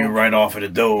drop this you smoke. right off at the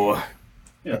door.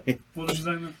 Yeah. What did you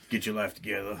say then? Get your life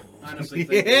together. I honestly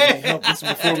think that, Help us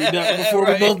before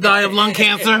we both die of lung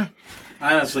cancer.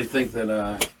 I honestly think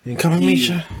that You coming,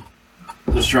 Misha?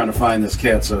 just trying to find this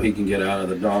cat so he can get out of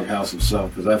the doghouse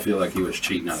himself, because I feel like he was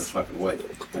cheating on his fucking wife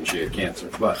when she had cancer.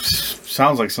 But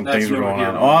Sounds like some That's things are never going here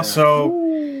on. nor there.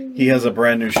 Also, he has a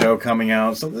brand new show coming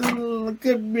out, so this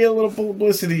could be a little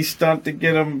publicity stunt to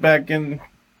get him back in.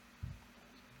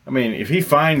 I mean, if he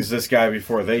finds this guy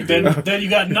before they do, then you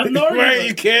got nothing to argue Right, with.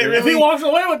 you can't If he really. walks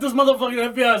away with this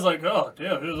motherfucking FBI, is like, oh,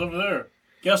 damn, he was over there.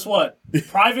 Guess what?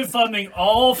 Private funding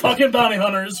all fucking bounty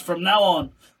hunters from now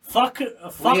on. Fuck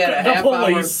We had a the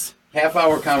police.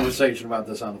 half-hour conversation about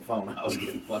this on the phone. I was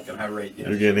getting fucking irate.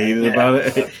 you're getting heated about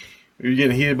it. You're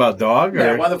getting heated about dog,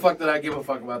 Yeah, or why the fuck did I give a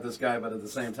fuck about this guy? But at the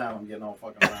same time, I'm getting all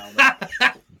fucking around.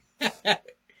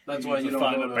 That's why you don't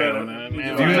find go a to. better-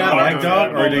 do you not like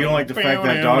dog, or do you don't like the fact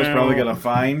that dog's probably gonna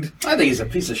find? I think he's a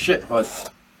piece of shit, but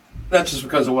that's just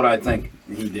because of what I think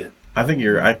he did. I think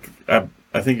you're I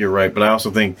think you're right, but I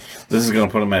also think this is gonna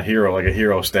put him at hero, like a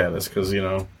hero status, because you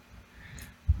know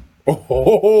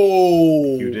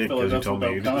Oh. you did feel like because you that's told me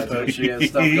you without did. context. She has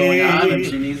stuff going on and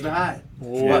she needs to hide.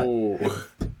 Whoa.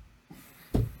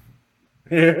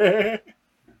 I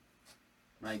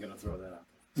ain't gonna throw that out.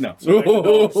 No,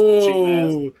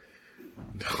 Oh.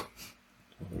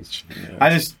 I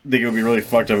just think it would be really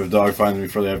fucked up if dog finds me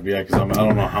for the FBI because I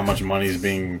don't know how much money is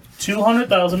being.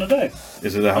 200,000 a day.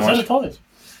 Is it that I how said it much? twice.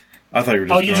 I thought you were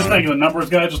just. Oh, you just throwing thinking the numbers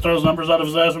guy just throws numbers out of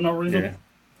his ass for no reason?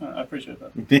 Yeah. I appreciate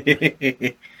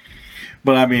that.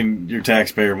 But I mean, your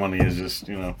taxpayer money is just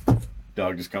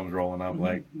dog just comes rolling up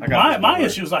like I got My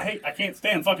issue is I can't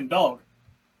stand fucking dog.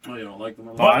 Oh, you don't like them?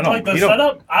 Oh, I don't- Like the you don't-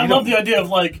 setup, I you love don't- the idea of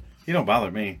like, You don't bother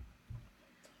me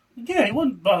yeah, he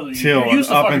wouldn't bother you. till You're used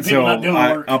to up fucking people until not doing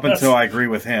I work. up That's- until I agree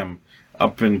with him.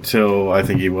 Up until I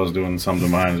think he was doing something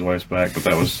behind his wife's back, but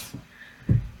that was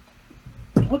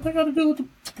What they got to do with the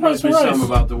price Must of be something rice?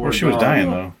 about the word. well, she was dog. dying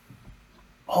though.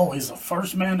 Oh, he's the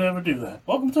first man to ever do that.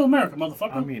 Welcome to America,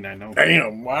 motherfucker. I mean, I know.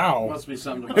 Damn, wow. Must be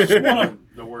something about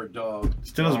the word dog.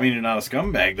 Still doesn't mean you're not a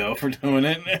scumbag though for doing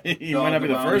it. You Dog might not be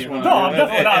the about first you. one. No, to I'm do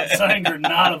definitely it. not saying you're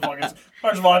not a fucking.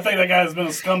 First of all, I think that guy has been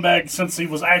a scumbag since he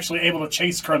was actually able to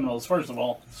chase criminals. First of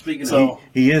all, Speaking So- of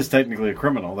He is technically a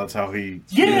criminal. That's how he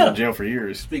was Yeah. in jail for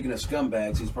years. speaking of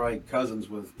scumbags, he's probably cousins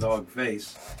with Dog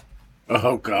Face. Oh, He's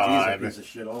a God. piece of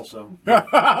shit, also.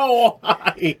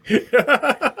 Why?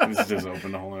 This is just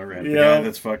open the whole other rant. The Yeah. guy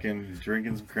that's fucking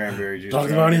drinking some cranberry juice. Dog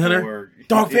the driving bounty to hunter? work.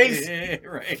 Dog face?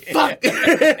 Right.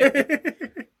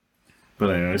 But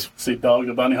anyways, see Dog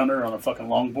the Bounty Hunter on a fucking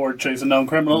longboard chasing down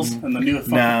criminals, and the new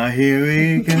fucking. now here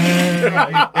we go.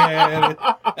 That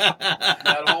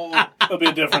whole, That'll be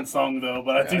a different song though,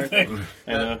 but I think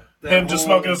that him just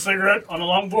whole- smoking a cigarette on a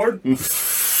longboard.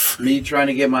 Me trying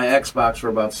to get my Xbox for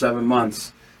about 7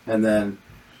 months, and then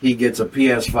he gets a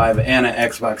PS5 and an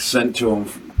Xbox sent to him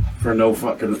for no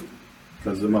fucking.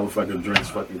 Because the motherfucker drinks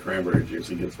fucking cranberry juice.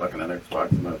 He gets fucking an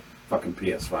Xbox and a fucking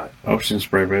PS5. Ocean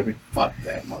spray, baby. Fuck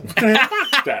that motherfucker.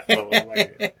 That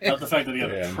motherfucker. Not the fact that he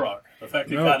got Yeah. a truck. The fact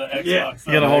that he No. got an Xbox. Yeah.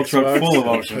 You got a whole truck Xbox. full of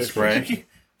ocean spray. You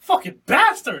fucking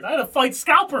bastard! I had to fight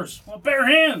scalpers with bare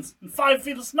hands in 5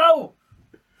 feet of snow.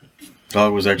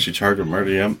 Dog was actually charged with murder.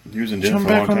 Yep. He was in jail Jump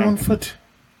for a long back on one time. foot.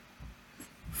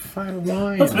 Fight a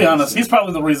lion. Let's be honest. He's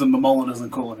probably the reason the mullet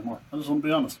isn't cool anymore. I just want to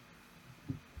be honest.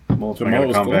 Mullet's The not gonna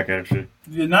mullet's come cool. back, actually.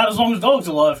 Yeah, not as long as Dog's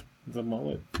alive. The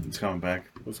mullet It's coming back.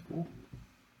 was cool.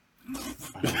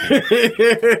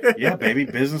 Yeah, baby.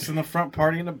 Business in the front,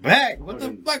 party in the back. What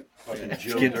the fuck? Fucking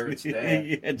Joe Kid- Dirt's dad.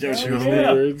 Yeah, Joe Yeah. Dirt's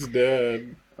Yeah. It's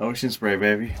dead. Ocean spray,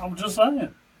 baby. I'm just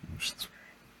saying.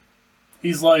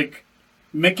 He's like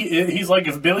Mickey. He's like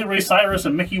if Billy Ray Cyrus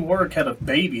and Mickey Rourke had a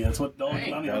baby. That's what Dog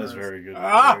the Bounty That Hunter is very good.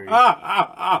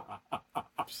 Ah,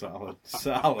 Very solid.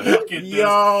 Solid. Look at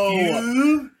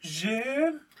Yo. this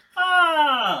fusion.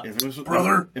 Ah, If, it was,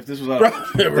 Brother. if this was out of,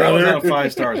 if that was Brother. out of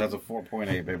 5 stars, that's a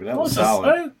 4.8, baby. That was what's this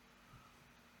solid. say?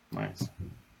 Nice.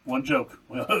 One joke.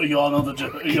 You all know the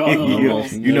joke. You all know the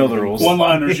rules. You know the rules.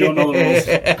 One-liners. You don't know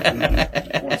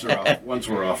the rules. Once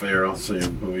we're off air, I'll see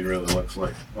who he really looks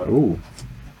like. Ooh.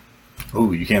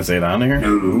 Ooh, you can't say it on here?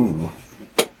 Ooh.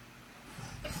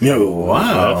 Yo,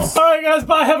 Wow. All right, guys.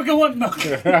 Bye. Have a good one. No.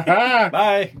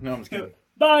 Bye. No, I'm just kidding.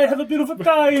 Bye. Have a beautiful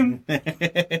time.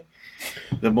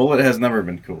 The mullet has never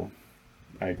been cool.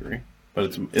 I agree.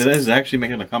 But it is actually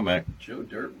making a comeback. Joe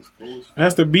Dirt was cool as fuck.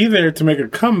 Has to be there to make a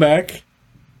comeback.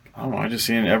 I don't know.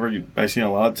 I seen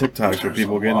a lot of TikToks where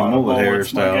people getting Lot a of mullet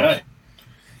bullets, my hairstyle. guy.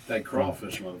 That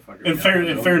crawfish motherfucker. In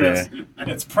fairness,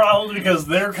 it's probably because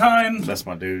their kind That's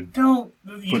my dude. don't.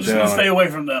 You Put just that gotta on- stay away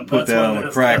from them. Put That's that what on it a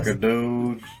is. cracker,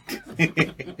 dude.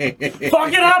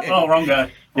 Fuck it up. Oh, wrong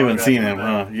guy. You haven't Wrong seen guy. him,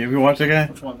 huh? You ever watch that guy?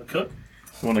 Which one? The cook?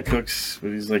 The one that cooks,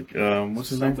 but he's like, what's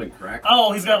his name? Something crack.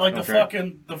 Oh, he's got like the Okay.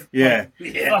 fucking Yeah.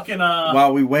 fucking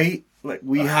While we wait, like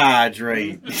we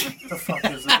hydrate. the fuck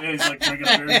is it? He's like drinking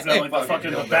beer. He's got like the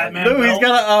fucking the Batman. Dude, he's belt.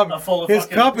 got A full of his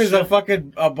fucking cup is a shit.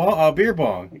 fucking a beer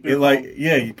bong. Beer It like, bong.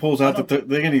 yeah, he pulls out the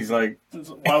thing and he's like,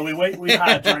 While we wait, we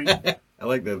hydrate. I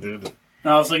like that dude.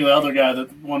 No, I was thinking the other guy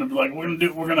that wanted to be like, we're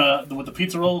gonna with the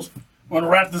pizza rolls. We're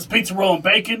gonna wrap this pizza roll in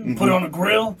bacon, put it on a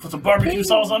grill, put some barbecue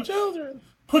sauce on it,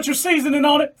 put your seasoning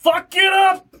on it, fuck it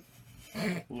up.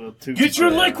 Get your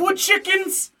liquid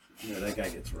chickens. Yeah, that guy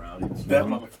gets rowdy. That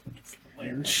motherfucker's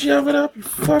hilarious. Shove it up your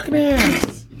fucking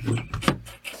ass.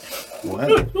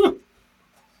 What?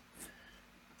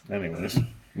 Anyways.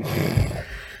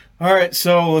 All right,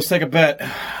 so let's take a bet.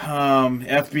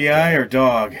 FBI or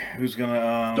dog? Who's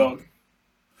gonna? Dog.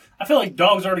 I feel like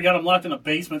Dog's already got him locked in a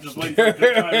basement, just waiting for a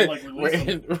good time to like release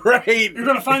him. Right. You're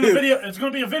gonna find the video. It's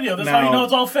gonna be a video. That's how you know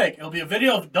it's all fake. It'll be a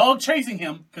video of Dog chasing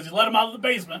him because he let him out of the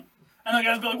basement, and the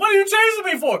guys be like, "What are you chasing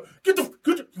me for? You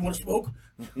want to smoke?"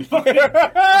 Pray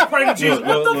to Jesus.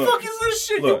 What the fuck is this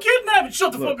shit? You kidnapped.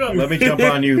 Shut the fuck up. Let me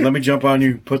jump on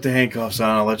you. Put the handcuffs on.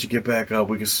 I'll let you get back up.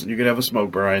 You can have a smoke,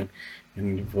 Brian,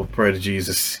 and we'll pray to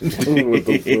Jesus. What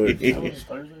the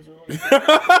fuck?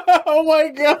 Oh my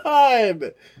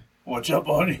god. We'll jump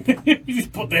on you. You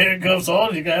just put the handcuffs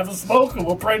on. You can have a smoke, and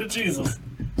we'll pray to Jesus.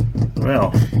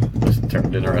 Well, this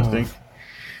turned interesting.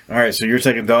 All right, so you're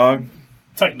taking Dog.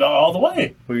 Taking Dog all the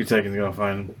way. Who are you taking to go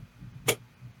find him?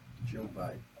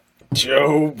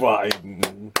 Joe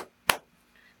Biden.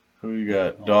 Who you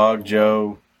got? Dog,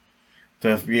 Joe, the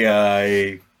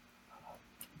FBI,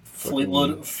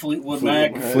 Fleetwood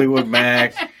Mac. Fleetwood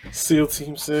Mac, SEAL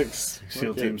Team 6.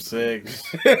 SEAL Team 6,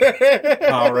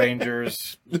 Power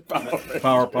Rangers,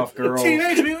 Powerpuff Girls,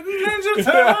 Teenage Mutant Ninja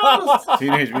Turtles.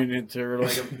 Teenage Mutant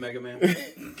Turtles, Mega Man.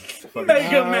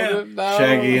 Mega Man.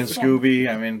 Shaggy and Scooby.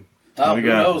 I mean, Oh, we who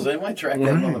got knows? They might track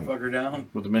that motherfucker down.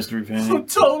 with the mystery fan.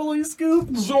 Totally Scoop.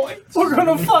 We're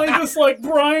gonna find this like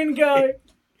Brian guy.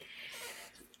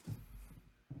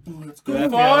 Let's go. I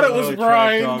Thought it was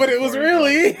Brian, but it was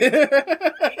really.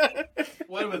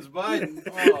 What if it's Biden?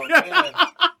 Oh, man.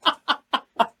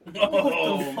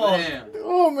 Oh, man.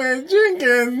 Oh man,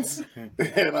 Jenkins.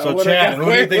 So, Chad,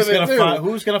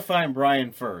 who's gonna find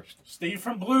Brian first? Steve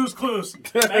from Blue's Clues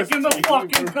making the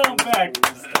fucking comeback.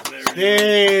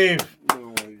 Steve.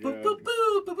 Oh my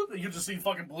god. You just see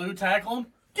fucking Blue tackle him.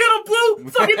 Get him, Blue!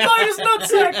 Fucking bite his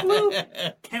nutsack, Blue!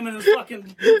 Him and his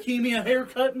fucking leukemia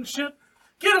haircut and shit.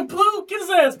 Get him, Blue! Get his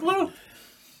ass, Blue!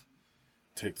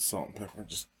 Take the salt and pepper,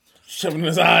 just shove it in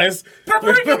his eyes.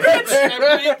 Paprika, bitch!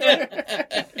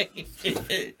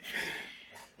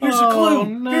 Here's a clue.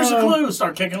 no. Here's a clue.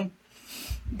 Start kicking him.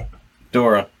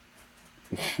 Dora.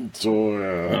 I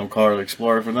Dora. don't call her the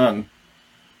Explorer for nothing.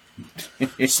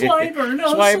 Swiper,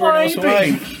 no Swiper,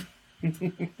 no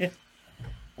swiping.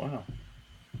 Wow.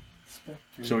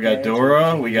 So we got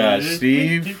Dora, we got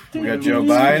Steve, we got Joe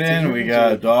Biden, we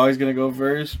got Dog's gonna go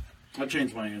first. I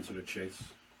changed my answer to Chase.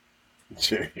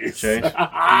 Chase. Chase. He's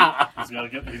gotta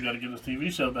get his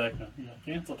TV show back now. He got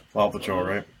canceled. Paw Patrol,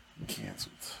 right?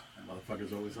 Canceled. That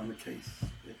motherfucker's always on the case,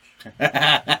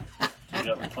 bitch. He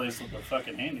got replaced with the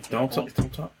fucking handicap.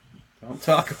 Don't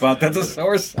talk about that's a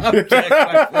sore subject,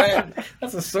 my friend.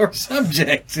 That's a sore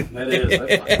subject. That is.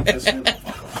 That fucking pissed me the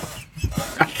fuck off.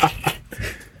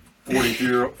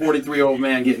 43-year-old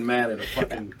man getting mad at a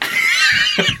fucking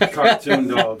cartoon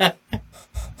dog.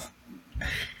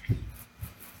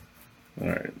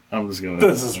 Alright, I'm just gonna.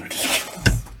 This is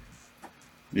ridiculous.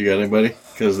 You got anybody?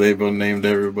 Because they've been named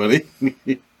everybody.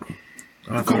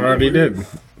 I already did.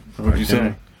 What'd you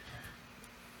say?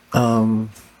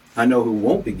 I know who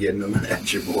won't be getting them, and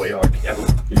that's your boy R. Kelly.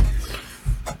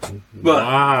 But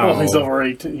Wow. Well, he's over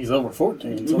 18. He's over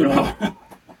 14. So Yeah,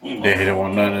 he didn't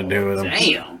want nothing to do with him.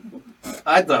 damn,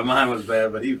 I thought mine was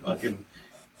bad, but he fucking.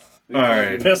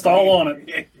 Alright. pissed all on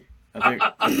it.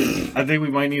 I think we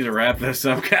might need to wrap this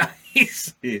up,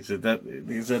 guys. Is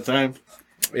that time?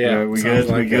 Yeah. We sounds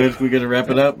good? like We good? We good to wrap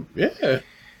it up? Yeah.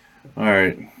 All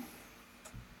right.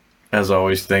 As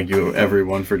always, thank you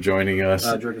everyone for joining us.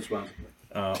 Drink responsibly.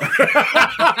 Oh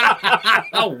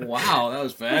wow, that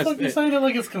was fast. Fuck, you saying it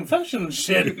like it's confession and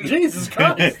shit. Jesus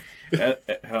Christ.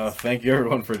 Thank you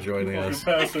everyone for joining us.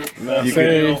 Pastor. You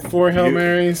Say can- 4 Hail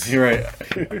Marys. You're right.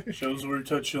 Shows where you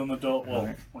touch you on the adult.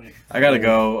 Well, wait. I gotta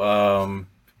go.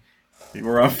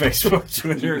 We're on Facebook,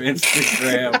 Twitter,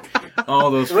 Instagram,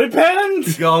 all those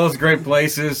great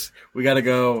places. We gotta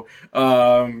go.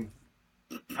 I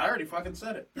already fucking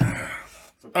said it.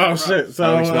 Oh shit!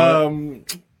 So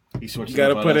you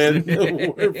gotta put in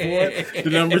the word 4, the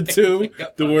number 2,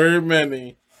 the word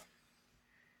many,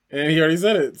 and he already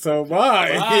said it. So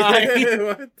bye.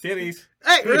 What? Titties.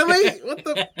 Hey, really? What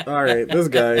the? All right, this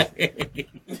guy.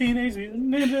 Teenage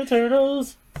Mutant Ninja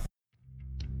Turtles.